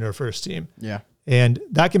sharpened our first team. Yeah. And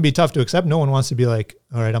that can be tough to accept. No one wants to be like,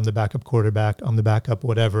 all right, I'm the backup quarterback, I'm the backup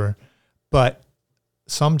whatever. But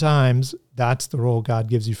sometimes that's the role God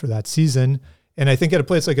gives you for that season. And I think at a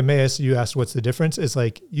place like Emmaus, you asked what's the difference. It's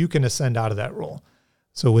like you can ascend out of that role.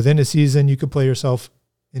 So within a season, you could play yourself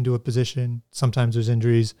into a position. Sometimes there's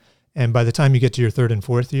injuries. And by the time you get to your third and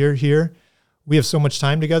fourth year here, we have so much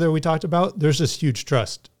time together we talked about. There's this huge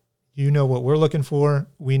trust. You know what we're looking for.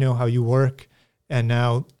 We know how you work. And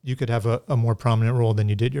now you could have a more prominent role than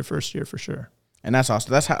you did your first year for sure. And that's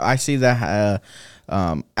awesome. That's how I see that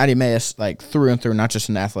at Emmaus, like through and through, not just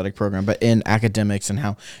in the athletic program, but in academics, and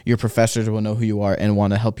how your professors will know who you are and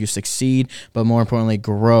want to help you succeed, but more importantly,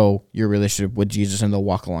 grow your relationship with Jesus, and they'll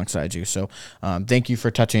walk alongside you. So thank you for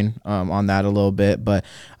touching on that a little bit. But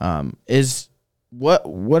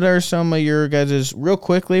what are some of your guys' real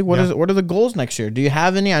quickly? What are the goals next year? Do you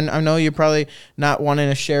have any? I know you're probably not wanting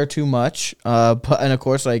to share too much, and of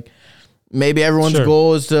course, like maybe everyone's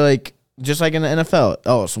goal is to like. Just like in the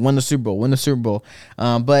NFL, so win the Super Bowl.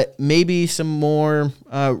 But maybe some more,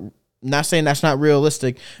 not saying that's not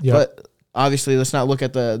realistic, but obviously let's not look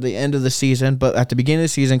at the end of the season, but at the beginning of the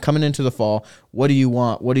season, coming into the fall, what do you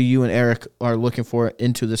want? What do you and Eric are looking for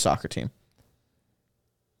into the soccer team?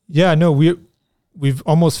 Yeah, no, we've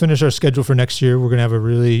almost finished our schedule for next year. We're going to have a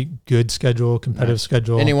really good schedule, competitive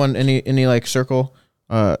schedule. Any like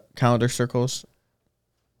calendar circles?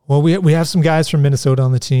 Well, we have some guys from Minnesota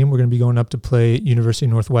on the team. We're going to be going up to play University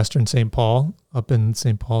of Northwestern St. Paul up in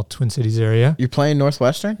St. Paul, Twin Cities area. You're playing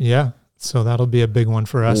Northwestern? Yeah. So that'll be a big one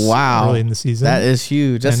for us early in the season. That is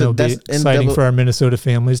huge. That's exciting for our Minnesota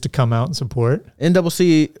families to come out and support.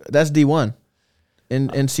 NCC, that's D1 in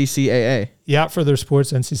NCCAA. Yeah, for their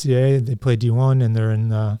sports, NCCAA, they play D1 and they're in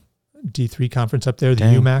the D3 conference up there, the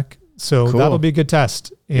UMAC. So that'll be a good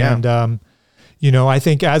test. And, I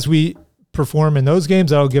think as we perform in those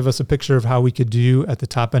games, that'll give us a picture of how we could do at the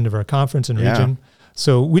top end of our conference and region.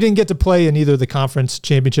 So we didn't get to play in either the conference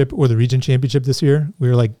championship or the region championship this year. We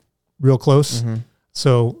were like real close. Mm-hmm.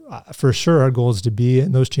 So for sure, our goal is to be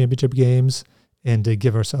in those championship games and to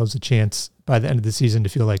give ourselves a chance by the end of the season to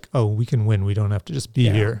feel like, oh, we can win. We don't have to just be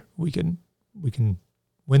here. We can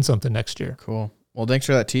win something next year. Cool. Well, thanks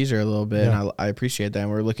for that teaser a little bit, and I appreciate that. And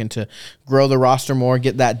we're looking to grow the roster more,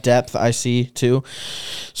 get that depth I see too.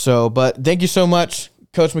 So, but thank you so much,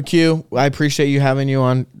 Coach McHugh. I appreciate you having you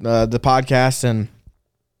on the podcast, and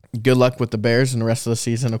good luck with the Bears and the rest of the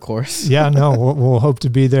season, of course. Yeah, no, we'll hope to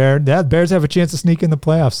be there. The Bears have a chance to sneak in the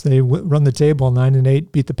playoffs. They run the table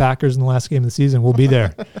 9-8, beat the Packers in the last game of the season. We'll be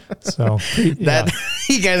there. So you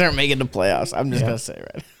guys aren't making the playoffs. I'm just gonna say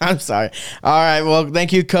right. I'm sorry. All right. Well,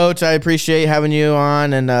 thank you, Coach. I appreciate having you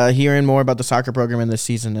on and hearing more about the soccer program in this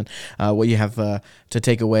season and what you have to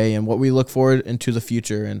take away and what we look forward into the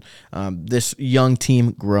future and this young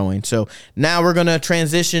team growing. So now we're gonna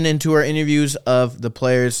transition into our interviews of the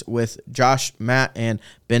players with Josh, Matt, and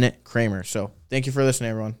Bennett Kramer. So thank you for listening,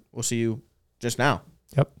 everyone. We'll see you just now.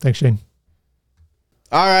 Yep. Thanks, Shane.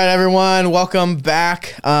 All right, everyone. Welcome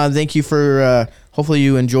back. Thank you for hopefully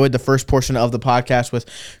you enjoyed the first portion of the podcast with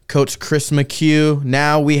Coach Chris McHugh.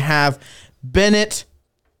 Now we have Bennett.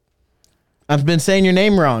 I've been saying your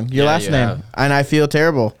name wrong, your last name, and I feel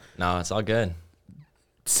terrible. No, it's all good.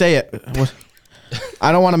 Say it.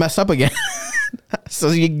 I don't want to mess up again. So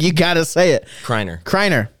you got to say it.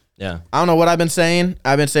 Kreiner. Yeah. I don't know what I've been saying.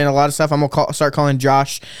 I've been saying a lot of stuff. I'm going to start calling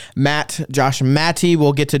Josh Matty.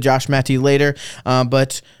 We'll get to Josh Matty later.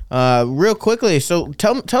 But real quickly, so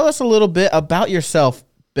tell us a little bit about yourself,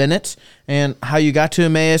 Bennett, and how you got to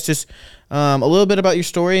Emmaus. Just a little bit about your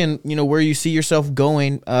story and, where you see yourself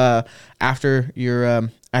going after your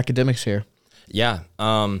academics here. Yeah.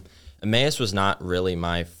 Emmaus was not really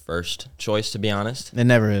my first choice, to be honest. It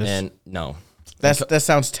never is. And no. That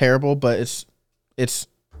sounds terrible, but it's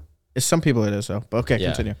some people it is though. But okay,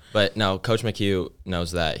 continue. But no, Coach McHugh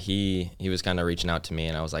knows that he was kind of reaching out to me,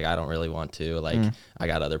 and I was like, I don't really want to. I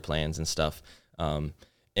got other plans and stuff.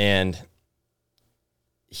 And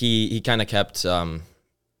he kind of kept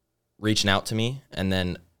reaching out to me, and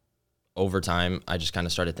then over time, I just kind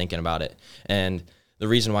of started thinking about it. And the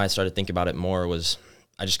reason why I started thinking about it more was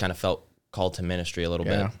I just kind of felt called to ministry a little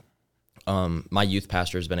bit. My youth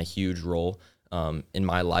pastor has been a huge role in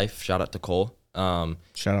my life. Shout out to Cole. Shout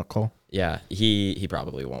out Cole. Yeah, he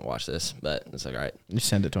probably won't watch this, but it's like, all right. You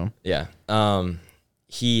send it to him. Yeah.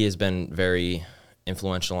 He has been very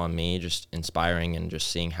influential on me, just inspiring and just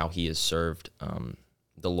seeing how he has served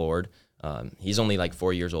the Lord. He's only like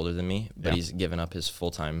 4 years older than me, but he's given up his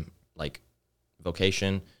full-time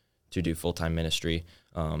vocation to do full-time ministry.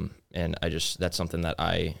 And that's something that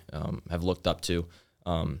I have looked up to.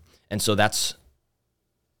 And so that's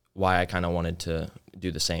why I kind of wanted to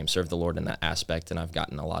do the same, serve the Lord in that aspect. And I've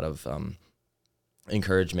gotten a lot of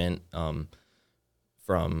encouragement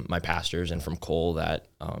from my pastors and from Cole that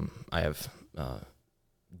I have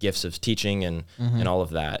gifts of teaching and all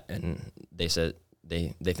of that. And they said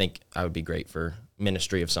they think I would be great for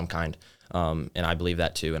ministry of some kind. And I believe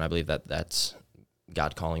that too. And I believe that that's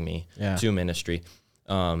God calling me to ministry.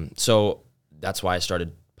 So that's why I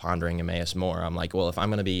started pondering Emmaus more. I'm like, well, if I'm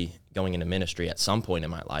going to be going into ministry at some point in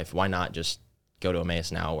my life, why not just go to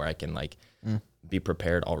Emmaus now where I can be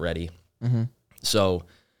prepared already? So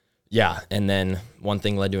yeah. And then one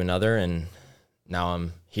thing led to another, and now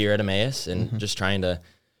I'm here at Emmaus and just trying to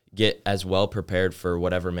get as well prepared for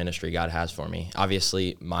whatever ministry God has for me.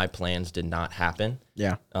 Obviously my plans did not happen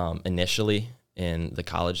initially in the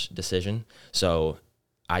college decision. So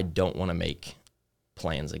I don't want to make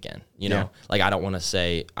plans again, you know, I don't want to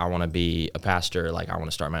say I want to be a pastor, I want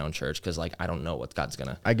to start my own church, because I don't know what God's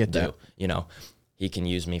gonna do. He can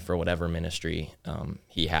use me for whatever ministry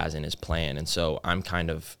he has in his plan. And so I'm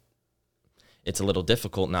it's a little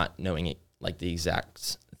difficult not knowing it, the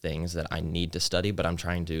exact things that I need to study, but I'm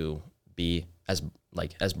trying to be as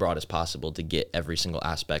broad as possible to get every single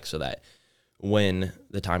aspect, so that when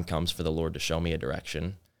the time comes for the Lord to show me a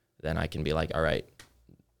direction, then I can be like, all right,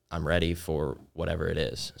 I'm ready for whatever it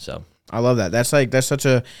is. So I love that. That's such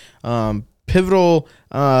a pivotal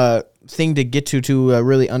thing to get to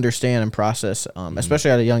really understand and process,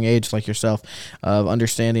 especially at a young age like yourself, of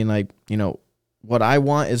understanding what I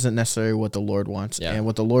want isn't necessarily what the Lord wants, and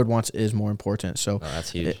what the Lord wants is more important. So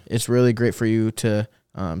that's huge. It's really great for you to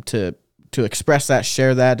express that,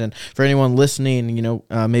 share that, and for anyone listening,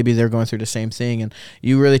 maybe they're going through the same thing, and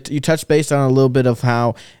you touched base on a little bit of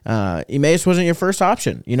how Emmaus wasn't your first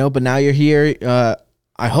option, but now you're here.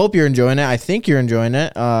 I hope you're enjoying it. I think you're enjoying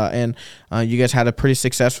it. And you guys had a pretty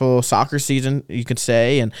successful soccer season, you could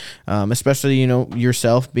say. And especially,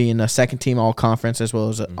 yourself being a second team all conference as well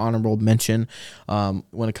as an honorable mention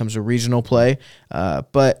when it comes to regional play.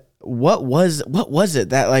 But what was it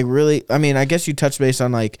that like really, I mean, I guess you touched base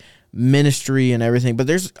on like ministry and everything, but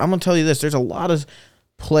I'm going to tell you this, there's a lot of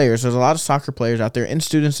soccer players out there and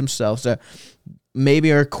students themselves that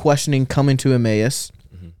maybe are questioning coming to Emmaus.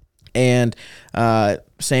 And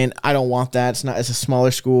saying I don't want that. It's a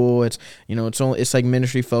smaller school. It's it's like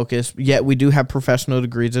ministry focused. Yet we do have professional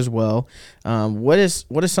degrees as well. What is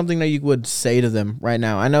something that you would say to them right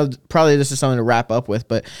now? I know probably this is something to wrap up with,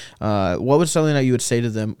 but what was something that you would say to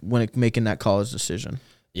them when making that college decision?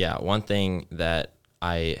 Yeah, one thing that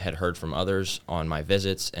I had heard from others on my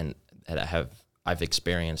visits and that I've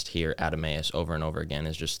experienced here at Emmaus over and over again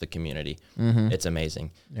is just the community. It's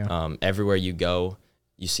amazing. Yeah. Everywhere you go,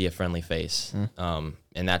 you see a friendly face. And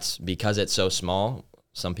that's because it's so small.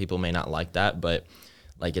 Some people may not like that, but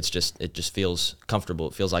like it just feels comfortable.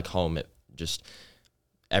 It feels like home.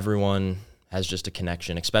 Everyone has just a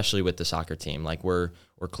connection, especially with the soccer team. Like we're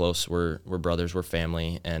close, we're brothers, we're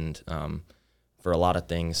family, and for a lot of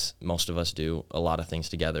things, most of us do a lot of things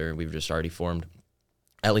together. We've just already formed,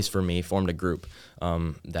 at least for me, a group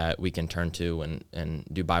that we can turn to and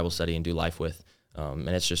do Bible study and do life with. And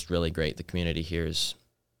it's just really great. The community here is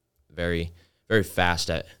very, very fast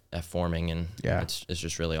at forming, and it's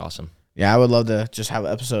just really awesome. Yeah, I would love to just have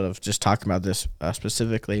an episode of just talking about this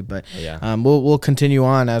specifically, but we'll continue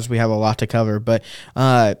on as we have a lot to cover. But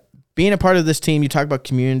being a part of this team, you talk about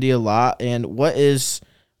community a lot, and what is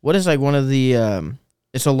like one of the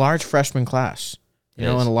it's a large freshman class, and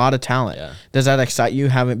a lot of talent. Yeah. Does that excite you,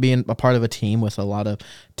 being a part of a team with a lot of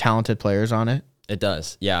talented players on it? It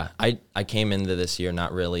does. Yeah, I came into this year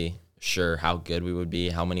not really sure how good we would be,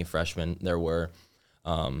 how many freshmen there were.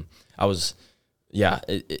 It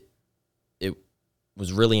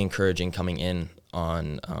was really encouraging coming in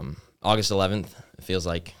on August 11th. It feels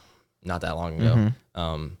like not that long ago.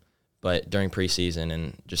 But during preseason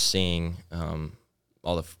and just seeing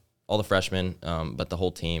all the freshmen, but the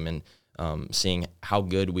whole team, and seeing how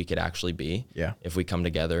good we could actually be if we come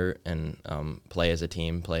together and play as a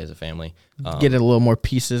team, play as a family. Get a little more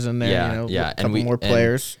pieces in there, a couple more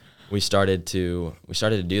players. We started to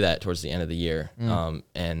do that towards the end of the year,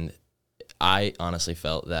 and I honestly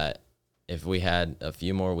felt that if we had a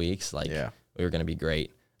few more weeks, we were going to be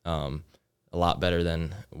great, a lot better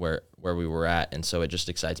than where we were at, and so it just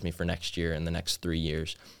excites me for next year and the next 3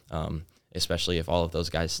 years, especially if all of those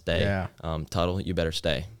guys stay. Yeah. Tuttle, you better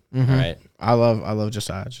stay. All right. I love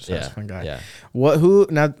Josiah. Josiah's a fun guy. Yeah.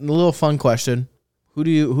 Now a little fun question.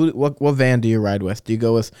 What van do you ride with? Do you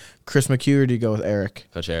go with Chris McHugh or do you go with Eric?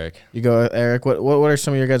 Coach Eric. You go with Eric. What are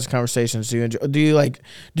some of your guys' conversations? Do you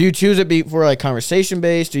choose it for like conversation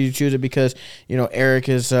based? Do you choose it because, Eric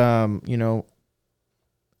is Eric's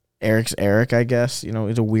Eric, I guess. He's a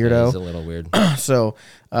weirdo. Yeah, he's a little weird. So,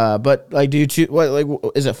 but like, do you choose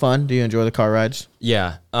is it fun? Do you enjoy the car rides?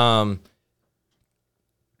 Yeah.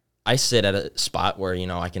 I sit at a spot where,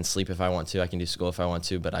 I can sleep if I want to, I can do school if I want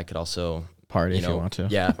to, but I could also party if you want to.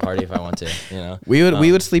 Yeah, party if I want to.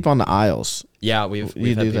 We would sleep on the aisles. Yeah, we've had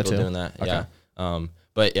people doing that. Okay. Yeah.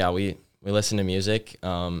 But yeah, we listen to music.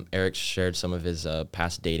 Eric shared some of his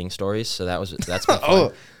past dating stories, so that's been fun.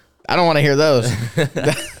 Oh, I don't want to hear those.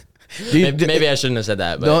 Maybe I shouldn't have said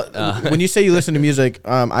that. But when you say you listen to music,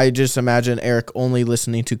 I just imagine Eric only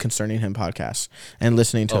listening to Concerning Him podcasts and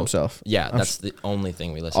listening to himself. Yeah, that's the only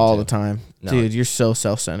thing we listen all to. the time. No. Dude, you're so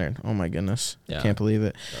self-centered. Oh my goodness. Yeah. I can't believe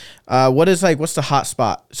it. What's the hot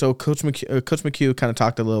spot? So Coach McHugh kind of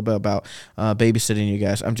talked a little bit about babysitting you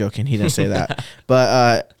guys. I'm joking. He didn't say that.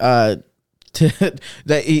 But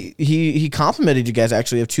that he complimented you guys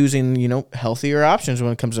actually of choosing healthier options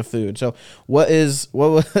when it comes to food. So what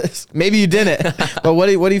was maybe you didn't, but what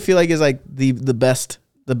do you feel like is like the best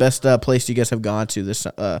place you guys have gone to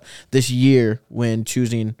this year when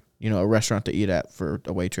choosing a restaurant to eat at for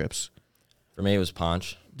away trips? For me, it was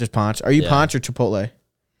Ponch. Just Ponch. Are you Ponch or Chipotle?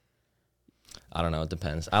 I don't know. It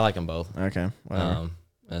depends. I like them both. Okay, whatever.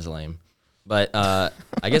 That's lame. But I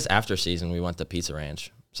guess after season we went to Pizza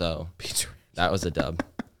Ranch. So that was a dub.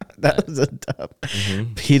 That was a dub.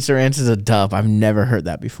 Mm-hmm. Pizza Ranch is a dub. I've never heard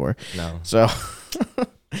that before. No. So,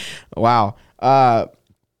 wow.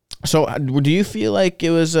 So do you feel like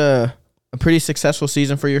it was a pretty successful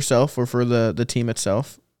season for yourself or for the team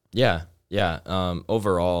itself. Yeah.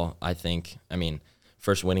 Overall, I think,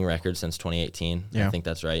 first winning record since 2018. Yeah. I think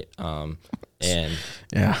that's right. And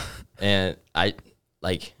I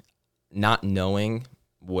like not knowing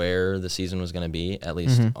where the season was going to be, at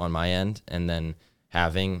least on my end, and then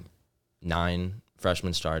having 9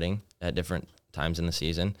 freshmen starting at different times in the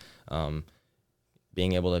season,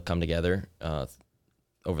 being able to come together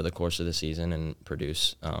over the course of the season and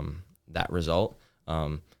produce that result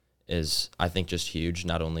is, I think, just huge,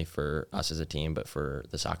 not only for us as a team, but for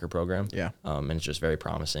the soccer program. Yeah. And it's just very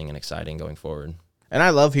promising and exciting going forward. And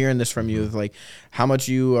I love hearing this from you, of like how much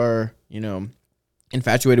you are,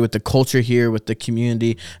 infatuated with the culture here, with the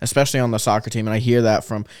community, especially on the soccer team. And I hear that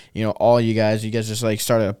from, all you guys. You guys just like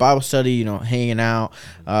started a Bible study, hanging out.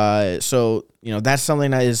 So, that's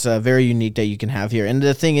something that is very unique that you can have here. And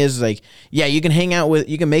the thing is, like, yeah, you can hang out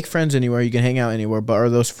you can make friends anywhere, you can hang out anywhere, but are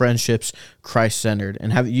those friendships Christ-centered?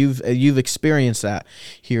 And you've experienced that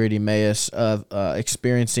here at Emmaus, of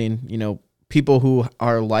experiencing, people who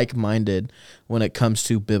are like-minded when it comes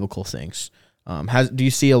to biblical things. Do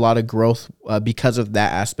you see a lot of growth because of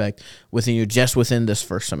that aspect within you, just within this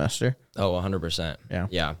first semester? Oh, 100%.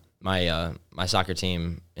 Yeah. My soccer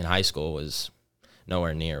team in high school was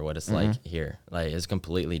nowhere near what it's like here. Like, it's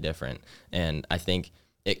completely different. And I think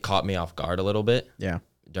it caught me off guard a little bit. Yeah.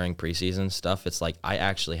 During preseason stuff, it's like I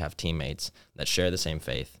actually have teammates that share the same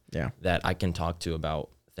faith. Yeah. That I can talk to about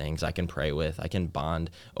things, I can pray with, I can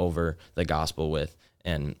bond over the gospel with,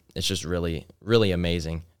 and it's just really, really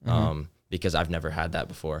amazing. Because I've never had that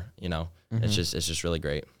before, It's just really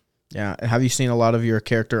great. Yeah. Have you seen a lot of your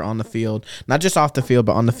character on the field, not just off the field,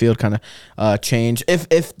 but on the field, kind of change?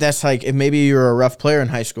 If that's like, if maybe you're a rough player in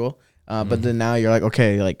high school, but then now you're like,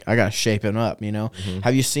 okay, like I gotta shape him up,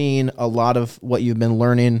 Have you seen a lot of what you've been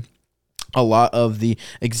learning? A lot of the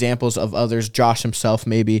examples of others, Josh himself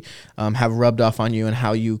maybe, have rubbed off on you and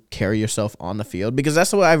how you carry yourself on the field? Because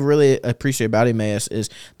that's what I really appreciate about Emmaus is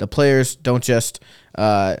the players don't just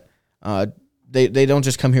they don't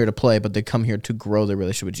just come here to play, but they come here to grow their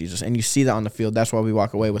relationship with Jesus. And you see that on the field. That's why we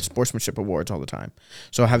walk away with sportsmanship awards all the time.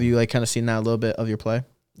 So have you like kind of seen that a little bit of your play?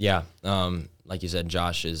 Yeah. Like you said,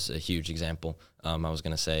 Josh is a huge example. I was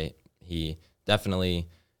going to say he definitely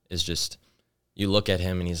is just, you look at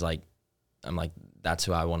him and he's like, I'm like, that's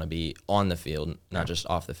who I want to be on the field, not just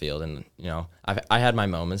off the field. And, I had my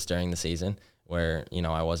moments during the season where,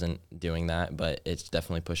 I wasn't doing that, but it's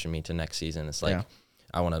definitely pushing me to next season. It's like,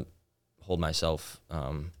 I want to hold myself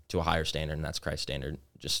to a higher standard, and that's Christ's standard,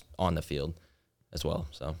 just on the field as well.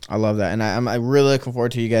 So I love that, and I'm really looking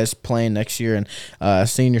forward to you guys playing next year and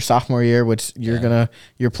seeing your sophomore year, which your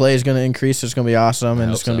play is gonna increase. It's gonna be awesome,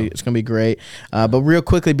 and it's gonna be great. But real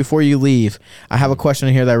quickly before you leave, I have a question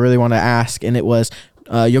here that I really want to ask, and it was,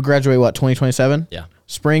 you'll graduate 2027? Yeah,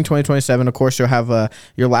 spring 2027. Of course, you'll have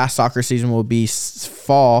your last soccer season will be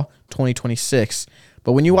fall 2026.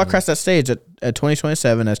 But when you walk across that stage at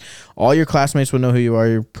 2027, as all your classmates will know who you are,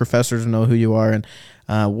 your professors will know who you are, and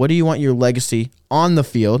what do you want your legacy on the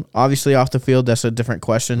field? Obviously, off the field, that's a different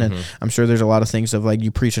question, and I'm sure there's a lot of things of like you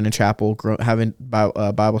preaching in chapel, having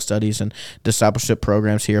Bible studies and discipleship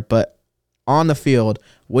programs here. But on the field,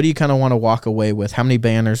 what do you kind of want to walk away with? How many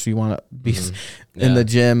banners do you want to be in the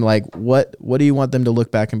gym? Like, what do you want them to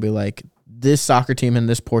look back and be like, this soccer team in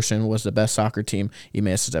this portion was the best soccer team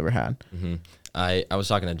Emmaus has ever had? I was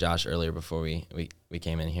talking to Josh earlier before we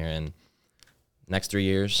came in here, and next 3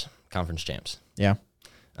 years, conference champs. Yeah.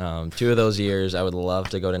 2 of those years, I would love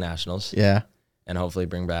to go to nationals. Yeah. And hopefully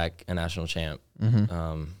bring back a national champ.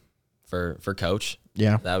 For coach.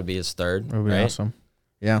 Yeah. That would be his third. That would be awesome.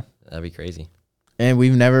 Yeah. That'd be crazy. And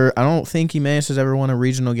I don't think Emmaus has ever won a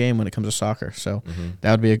regional game when it comes to soccer. So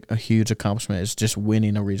that would be a huge accomplishment, is just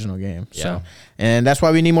winning a regional game. Yeah. So, and that's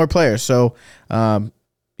why we need more players. So,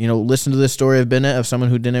 listen to this story of Bennett, of someone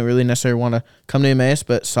who didn't really necessarily want to come to Emmaus,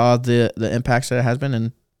 but saw the impacts that it has been,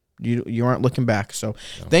 and you aren't looking back. So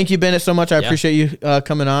thank you, Bennett, so much. I appreciate you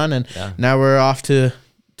coming on. And now we're off to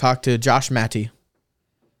talk to Josh Matty.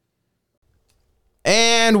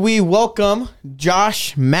 And we welcome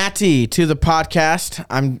Josh Matty to the podcast.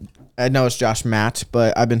 I know it's Josh Matt,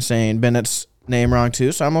 but I've been saying Bennett's name wrong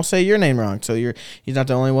too, so I'm gonna say your name wrong. So he's not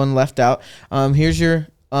the only one left out. Here's your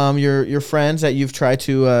friends that you've tried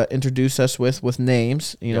to introduce us with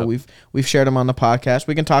names. We've shared them on the podcast.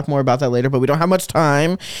 We can talk more about that later, but we don't have much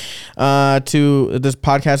time. This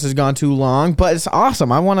podcast has gone too long, but it's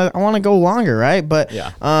awesome. I wanna go longer, right? But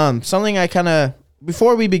something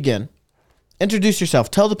before we begin, introduce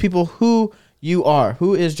yourself. Tell the people who you are.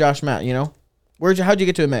 Who is Josh Matt? How'd you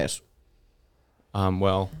get to Emmaus?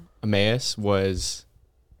 Well, Emmaus was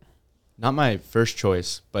not my first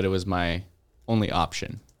choice, but it was my only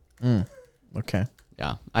option. Okay.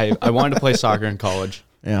 Yeah. I wanted to play soccer in college.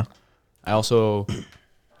 Yeah. I also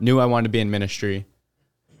knew I wanted to be in ministry.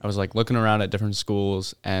 I was like looking around at different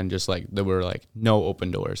schools and just like there were like no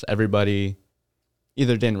open doors. Everybody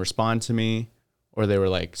either didn't respond to me or they were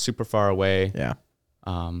like super far away. Yeah.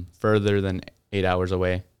 Further than 8 hours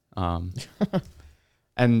away.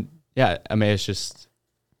 And yeah, Emmaus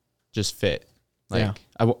just fit. Like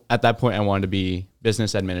at that point I wanted to be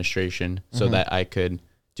business administration so that I could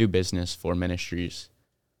do business for ministries,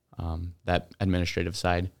 that administrative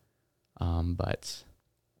side. But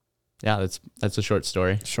yeah, that's a short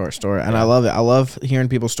story. Short story. And I love it. I love hearing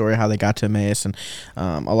people's story, how they got to Emmaus. And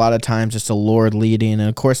a lot of times it's the Lord leading. And,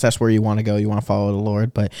 of course, that's where you want to go. You want to follow the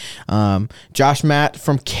Lord. But Josh Matt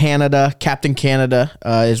from Canada, Captain Canada,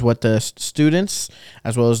 is what the students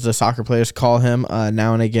as well as the soccer players call him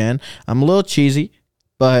now and again. I'm a little cheesy,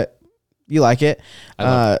 but you like it.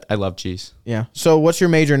 I love cheese. Yeah. So what's your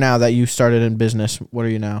major now that you started in business? What are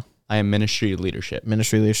you now? I am ministry leadership.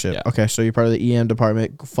 Ministry leadership. Yeah. Okay, so you're part of the EM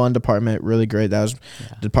department, fun department, really great. That was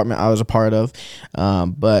the department I was a part of.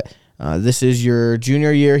 But this is your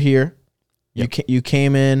junior year here. Yep. You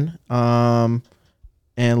came in and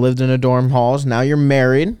lived in a dorm halls. Now you're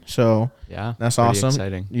married, so yeah, that's awesome.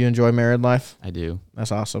 Exciting. You enjoy married life? I do.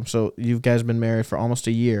 That's awesome. So you guys been married for almost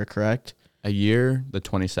a year, correct? A year, the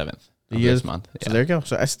 27th. This month. So there you go.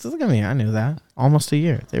 So I still look at me. I knew that. Almost a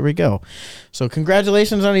year. There we go. So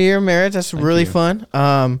congratulations on a year of marriage. That's really fun.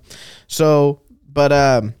 Kind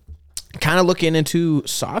of looking into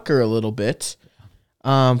soccer a little bit.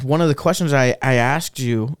 One of the questions I asked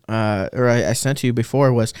you, or I sent to you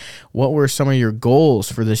before was, what were some of your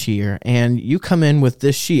goals for this year? And you come in with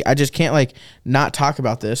this sheet. I just can't not talk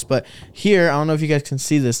about this, but here, I don't know if you guys can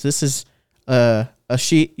see this. This is a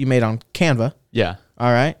sheet you made on Canva. Yeah.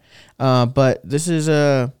 All right. But this is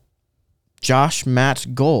Josh Matt's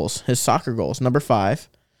goals, his soccer goals. Number 5,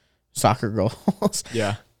 soccer goals.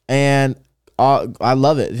 Yeah. And I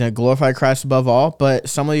love it. Glorify Christ above all. But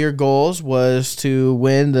some of your goals was to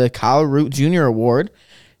win the Kyle Root Jr. Award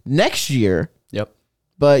next year. Yep.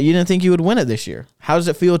 But you didn't think you would win it this year. How does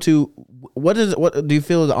it feel what do you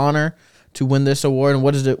feel the honor to win this award? And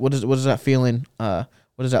what is that feeling? What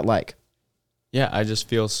is that like? Yeah, I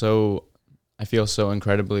feel so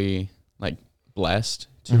incredibly blessed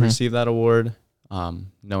to receive that award,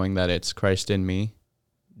 knowing that it's Christ in me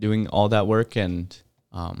doing all that work. And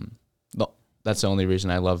that's the only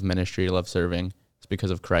reason I love ministry, love serving. It's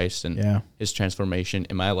because of Christ and his transformation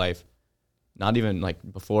in my life. Not even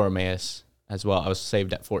before Emmaus as well. I was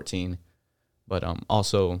saved at 14, but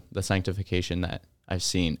also the sanctification that I've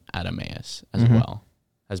seen at Emmaus as well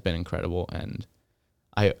has been incredible. And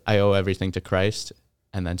I owe everything to Christ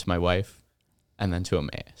and then to my wife and then to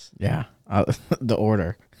Emmaus. Yeah. The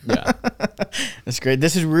order. Yeah. That's great.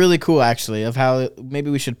 This is really cool, actually, of how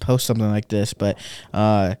maybe we should post something like this. But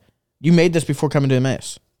you made this before coming to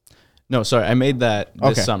Emmaus. No, sorry. I made that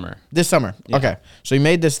this summer. This summer. Yeah. Okay. So you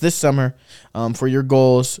made this summer for your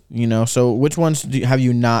goals, So which ones have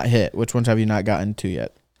you not hit? Which ones have you not gotten to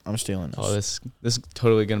yet? I'm stealing this. Oh, this is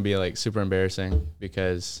totally going to be super embarrassing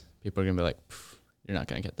because people are going to be like, you're not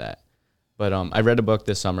going to get that. But I read a book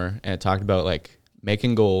this summer and it talked about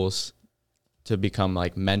making goals to become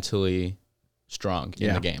mentally strong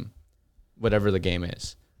in the game, whatever the game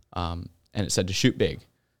is. And it said to shoot big.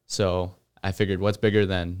 So I figured, what's bigger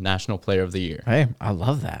than National Player of the Year? Hey, I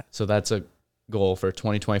love that. So that's a goal for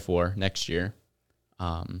 2024 next year.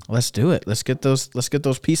 Let's do it. Let's get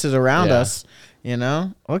those pieces around us.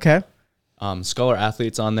 Okay. Scholar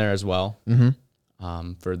athletes on there as well.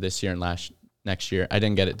 For this year and next year. I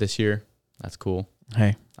didn't get it this year. That's cool.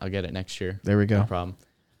 Hey, I'll get it next year. There we go. No problem.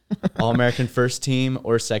 All-American first team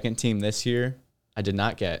or second team this year, I did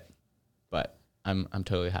not get, but I'm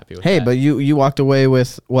totally happy with that. Hey, but you walked away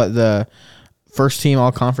with what, the first team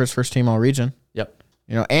all conference, first team all region. Yep.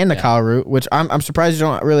 And the Kyle Root, which I'm surprised you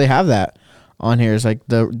don't really have that on here. It's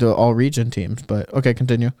the all region teams, but okay,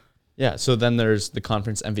 continue. Yeah. So then there's the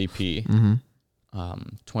conference MVP,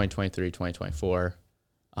 2023, 2024.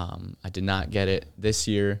 I did not get it this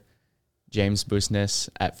year. James Busness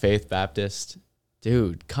at Faith Baptist.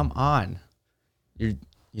 Dude, come on. He's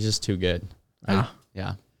just too good.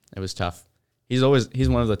 Yeah, it was tough. He's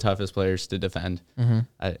one of the toughest players to defend.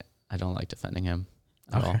 I don't like defending him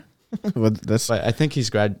at all. Well, but I think he's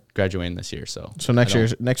graduating this year, so next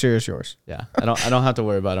year is yours. Yeah, I don't have to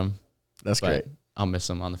worry about him. That's great. I'll miss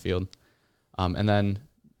him on the field. And then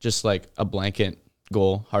just a blanket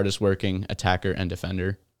goal, hardest working attacker and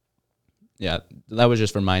defender. Yeah, that was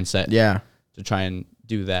just for mindset. Yeah, to try and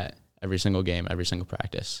do that every single game, every single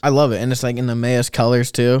practice. I love it. And it's like in the Emmaus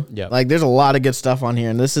colors too. Yeah. Like there's a lot of good stuff on here.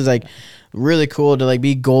 And this is like really cool to like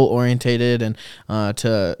be goal orientated and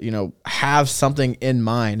to, you know, have something in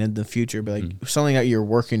mind in the future, but like something that you're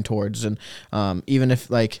working towards. And even if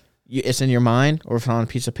like it's in your mind or if it's on a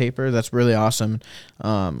piece of paper, that's really awesome.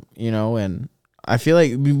 You know, and I feel like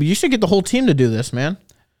you should get the whole team to do this, man.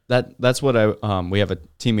 That's what we have a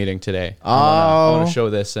team meeting today. Oh. I want to show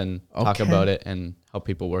this and talk about it and help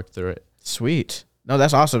people work through it. Sweet. No,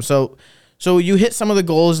 that's awesome. So you hit some of the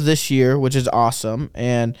goals this year, which is awesome.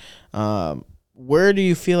 And where do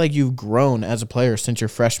you feel like you've grown as a player since your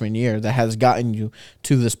freshman year that has gotten you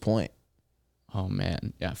to this point? Oh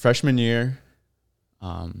man, yeah, freshman year.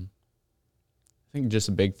 I think just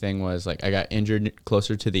a big thing was like I got injured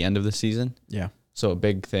closer to the end of the season. Yeah. So a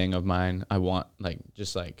big thing of mine, I want like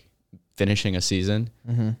just like finishing a season.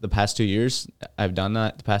 Mm-hmm. The past 2 years, I've done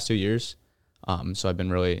that the past 2 years. So I've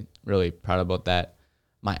been really, really proud about that.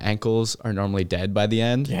 My ankles are normally dead by the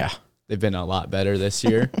end. Yeah. They've been a lot better this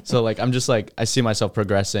year. So like, I'm just like, I see myself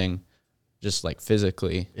progressing just like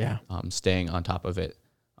physically, Yeah. Staying on top of it,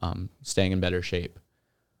 staying in better shape.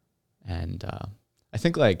 And I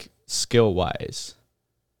think like skill wise,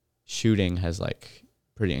 shooting has like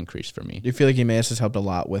pretty increased for me. Do you feel like Emmaus has helped a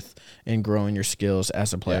lot with in growing your skills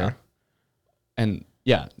as a player? Yeah. And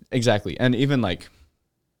yeah, exactly. And even like,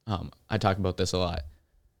 I talk about this a lot.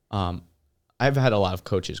 I've had a lot of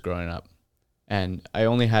coaches growing up, and I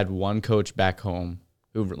only had one coach back home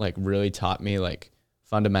who like really taught me like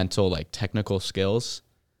fundamental like technical skills.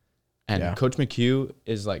 And Coach McHugh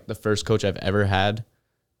is like the first coach I've ever had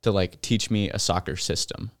to like teach me a soccer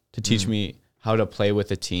system, to teach me how to play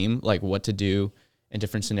with a team, like what to do in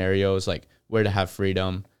different scenarios, like where to have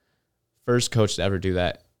freedom. First coach to ever do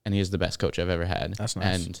that, and he's the best coach I've ever had. That's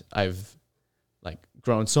nice. And I've like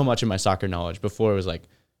grown so much in my soccer knowledge. Before it was like,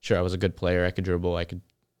 sure, I was a good player. I could dribble. I could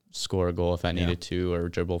score a goal if I needed to, or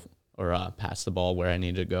dribble or pass the ball where I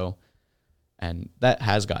needed to go. And that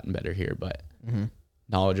has gotten better here, but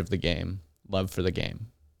knowledge of the game, love for the game,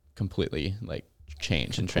 completely like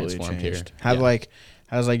changed and transformed here.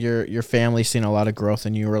 How's like your family seen a lot of growth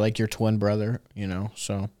in you, or like your twin brother, you know?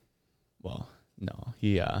 So, well, no,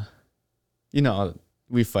 he, you know,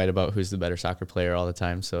 we fight about who's the better soccer player all the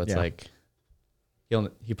time. So it's like,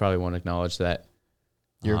 he probably won't acknowledge that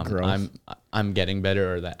your growth. I'm getting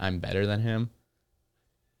better, or that I'm better than him,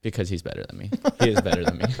 because he's better than me. He is better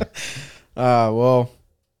than me. Well,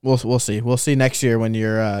 we'll see. We'll see next year when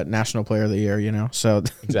you're National Player of the Year, you know? So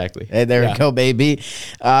exactly. Hey, there we go, baby.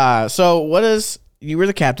 So you were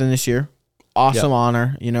the captain this year. Awesome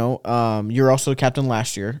honor, you know. You were also the captain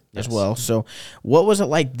last year as well. So what was it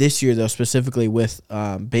like this year, though, specifically with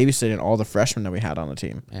babysitting all the freshmen that we had on the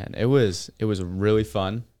team? And it was really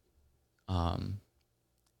fun.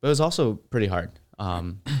 But it was also pretty hard.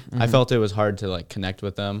 I felt it was hard to like connect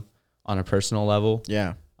with them on a personal level.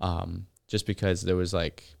 Yeah. Just because there was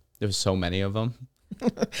so many of them.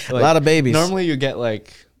 A lot of babies. Normally you get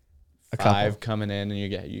like a 5 coming in, and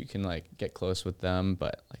you can like get close with them,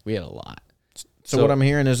 but like we had a lot. So what I'm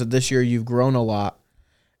hearing is that this year you've grown a lot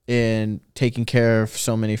in taking care of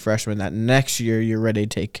so many freshmen that next year you're ready to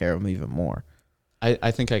take care of them even more. I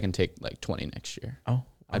think I can take like 20 next year. Oh.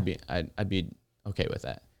 I'd be okay with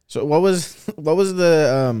that. So what was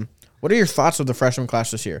the what are your thoughts of the freshman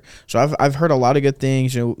class this year? So I've heard a lot of good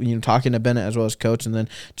things, you know, talking to Bennett as well as coach, and then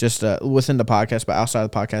just within the podcast, but outside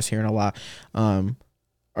of the podcast, hearing a lot.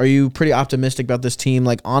 Are you pretty optimistic about this team,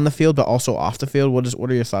 like on the field, but also off the field? What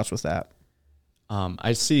are your thoughts with that?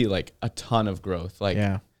 I see like a ton of growth. Like,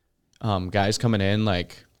 guys coming in,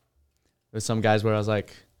 like there's some guys where I was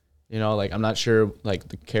like, you know, like I'm not sure like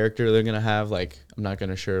the character they're gonna have. Like I'm not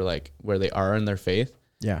gonna sure like where they are in their faith.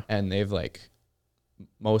 Yeah. And they've like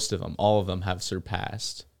most of them, all of them have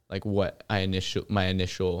surpassed like what my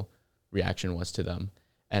initial reaction was to them,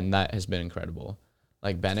 and that has been incredible.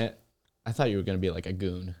 Like Bennett, I thought you were gonna be like a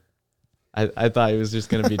goon. I thought he was just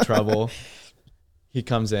gonna be trouble. He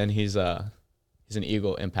comes in, he's an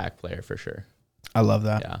Eagle impact player for sure. I love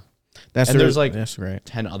that. Yeah. There's like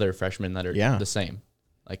 10 other freshmen that are the same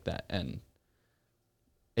like that. And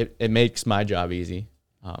it makes my job easy.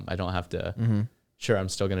 I don't have to, sure, I'm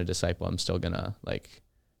still going to disciple. I'm still going to like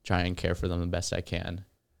try and care for them the best I can.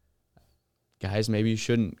 Guys, maybe you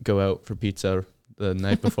shouldn't go out for pizza the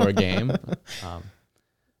night before a game.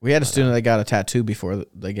 We had a student that got a tattoo before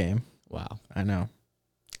the game. Wow. I know.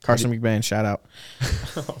 Carson McBain, shout out.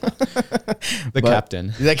 The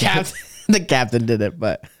captain. The captain. the captain did it,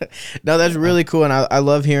 but no, that's really cool, and I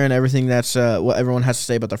love hearing everything that's what everyone has to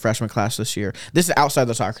say about the freshman class this year. This is outside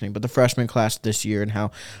the soccer team, but the freshman class this year and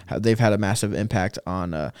how they've had a massive impact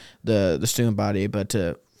on the student body. But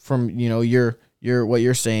from your what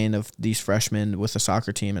you're saying of these freshmen with the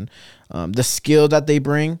soccer team and the skill that they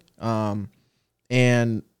bring,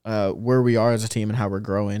 and where we are as a team and how we're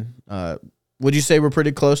growing. Would you say we're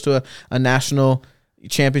pretty close to a national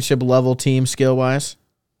championship level team skill wise?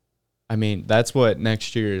 I mean, that's what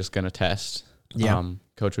next year is going to test. Yeah.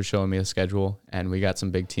 Coach was showing me the schedule, and we got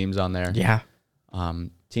some big teams on there. Yeah.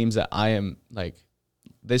 Teams that I am like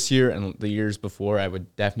this year and the years before, I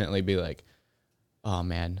would definitely be like, oh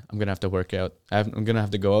man, I'm going to have to work out. I'm going to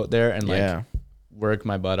have to go out there and like work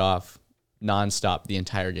my butt off nonstop the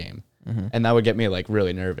entire game. Mm-hmm. And that would get me like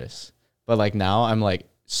really nervous. But like now I'm like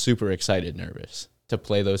super excited, nervous to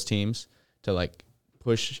play those teams, to like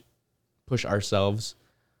push ourselves.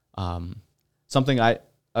 A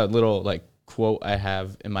little like quote I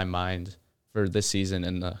have in my mind for this season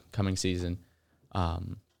and the coming season,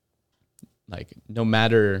 like no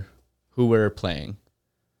matter who we're playing,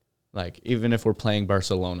 like even if we're playing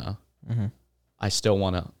Barcelona, mm-hmm. I still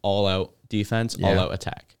want to all out defense, all out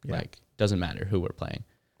attack. Yeah. Like doesn't matter who we're playing.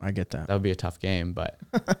 I get that. That would be a tough game, but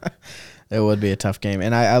it would be a tough game.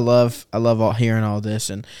 And I love hearing all this,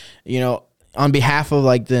 and on behalf of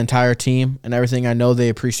like the entire team and everything, I know they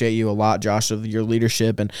appreciate you a lot, Josh, of your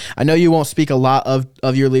leadership. And I know you won't speak a lot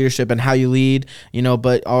of your leadership and how you lead,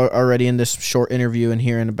 but already in this short interview and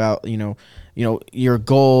hearing about, your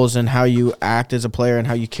goals and how you act as a player and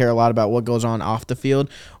how you care a lot about what goes on off the field,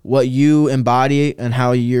 what you embody and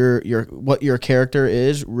how what your character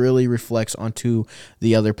is really reflects onto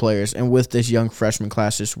the other players. And with this young freshman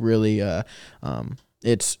class, it's really,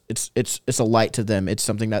 it's a light to them. It's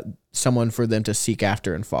someone for them to seek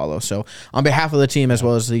after and follow. So on behalf of the team, as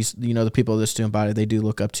well as these, the people of the student body, they do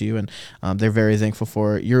look up to you, and they're very thankful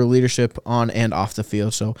for your leadership on and off the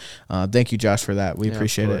field. So thank you, Josh, for that. We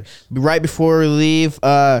appreciate it. Right before we leave,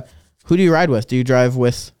 who do you ride with? Do you drive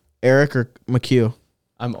with Eric or McHugh?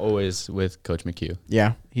 I'm always with Coach McHugh.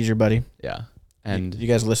 Yeah, he's your buddy. Yeah. And you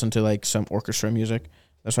guys listen to like some orchestra music?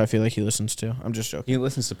 That's what I feel like he listens to. I'm just joking. He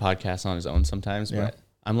listens to podcasts on his own sometimes, but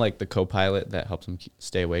I'm like the co-pilot that helps him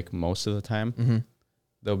stay awake most of the time. Mm-hmm.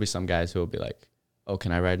 There'll be some guys who will be like, oh,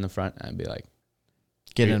 can I ride in the front? And I'd be like,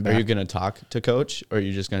 are you going to talk to Coach, or are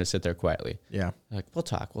you just going to sit there quietly? Yeah. They're like, we'll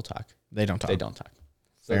talk. They don't talk.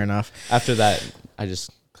 So fair enough. After that, I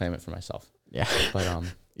just claim it for myself. Yeah. But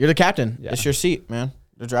you're the captain. Yeah. It's your seat, man.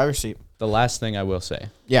 The driver's seat. The last thing I will say.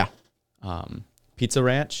 Yeah. Pizza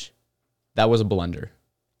Ranch, that was a blunder.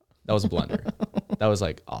 That was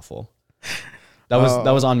like awful. That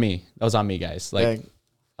was on me. That was on me, guys. Like,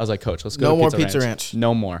 I was like, Coach, let's go. No more Pizza Ranch.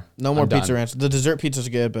 No more. No more Pizza Ranch. The dessert pizza's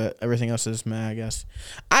good, but everything else is meh, I guess.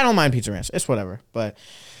 I don't mind Pizza Ranch. It's whatever. But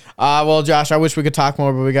well, Josh, I wish we could talk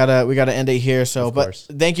more, but we gotta end it here. So, but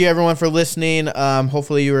thank you everyone for listening.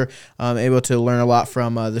 Hopefully you were able to learn a lot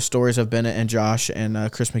from the stories of Bennett and Josh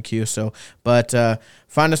and Chris McHugh. So, but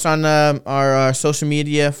find us on our social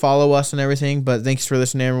media, follow us and everything. But thanks for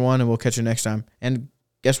listening, everyone, and we'll catch you next time. And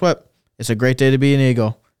guess what? It's a great day to be an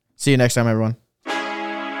Eagle. See you next time, everyone.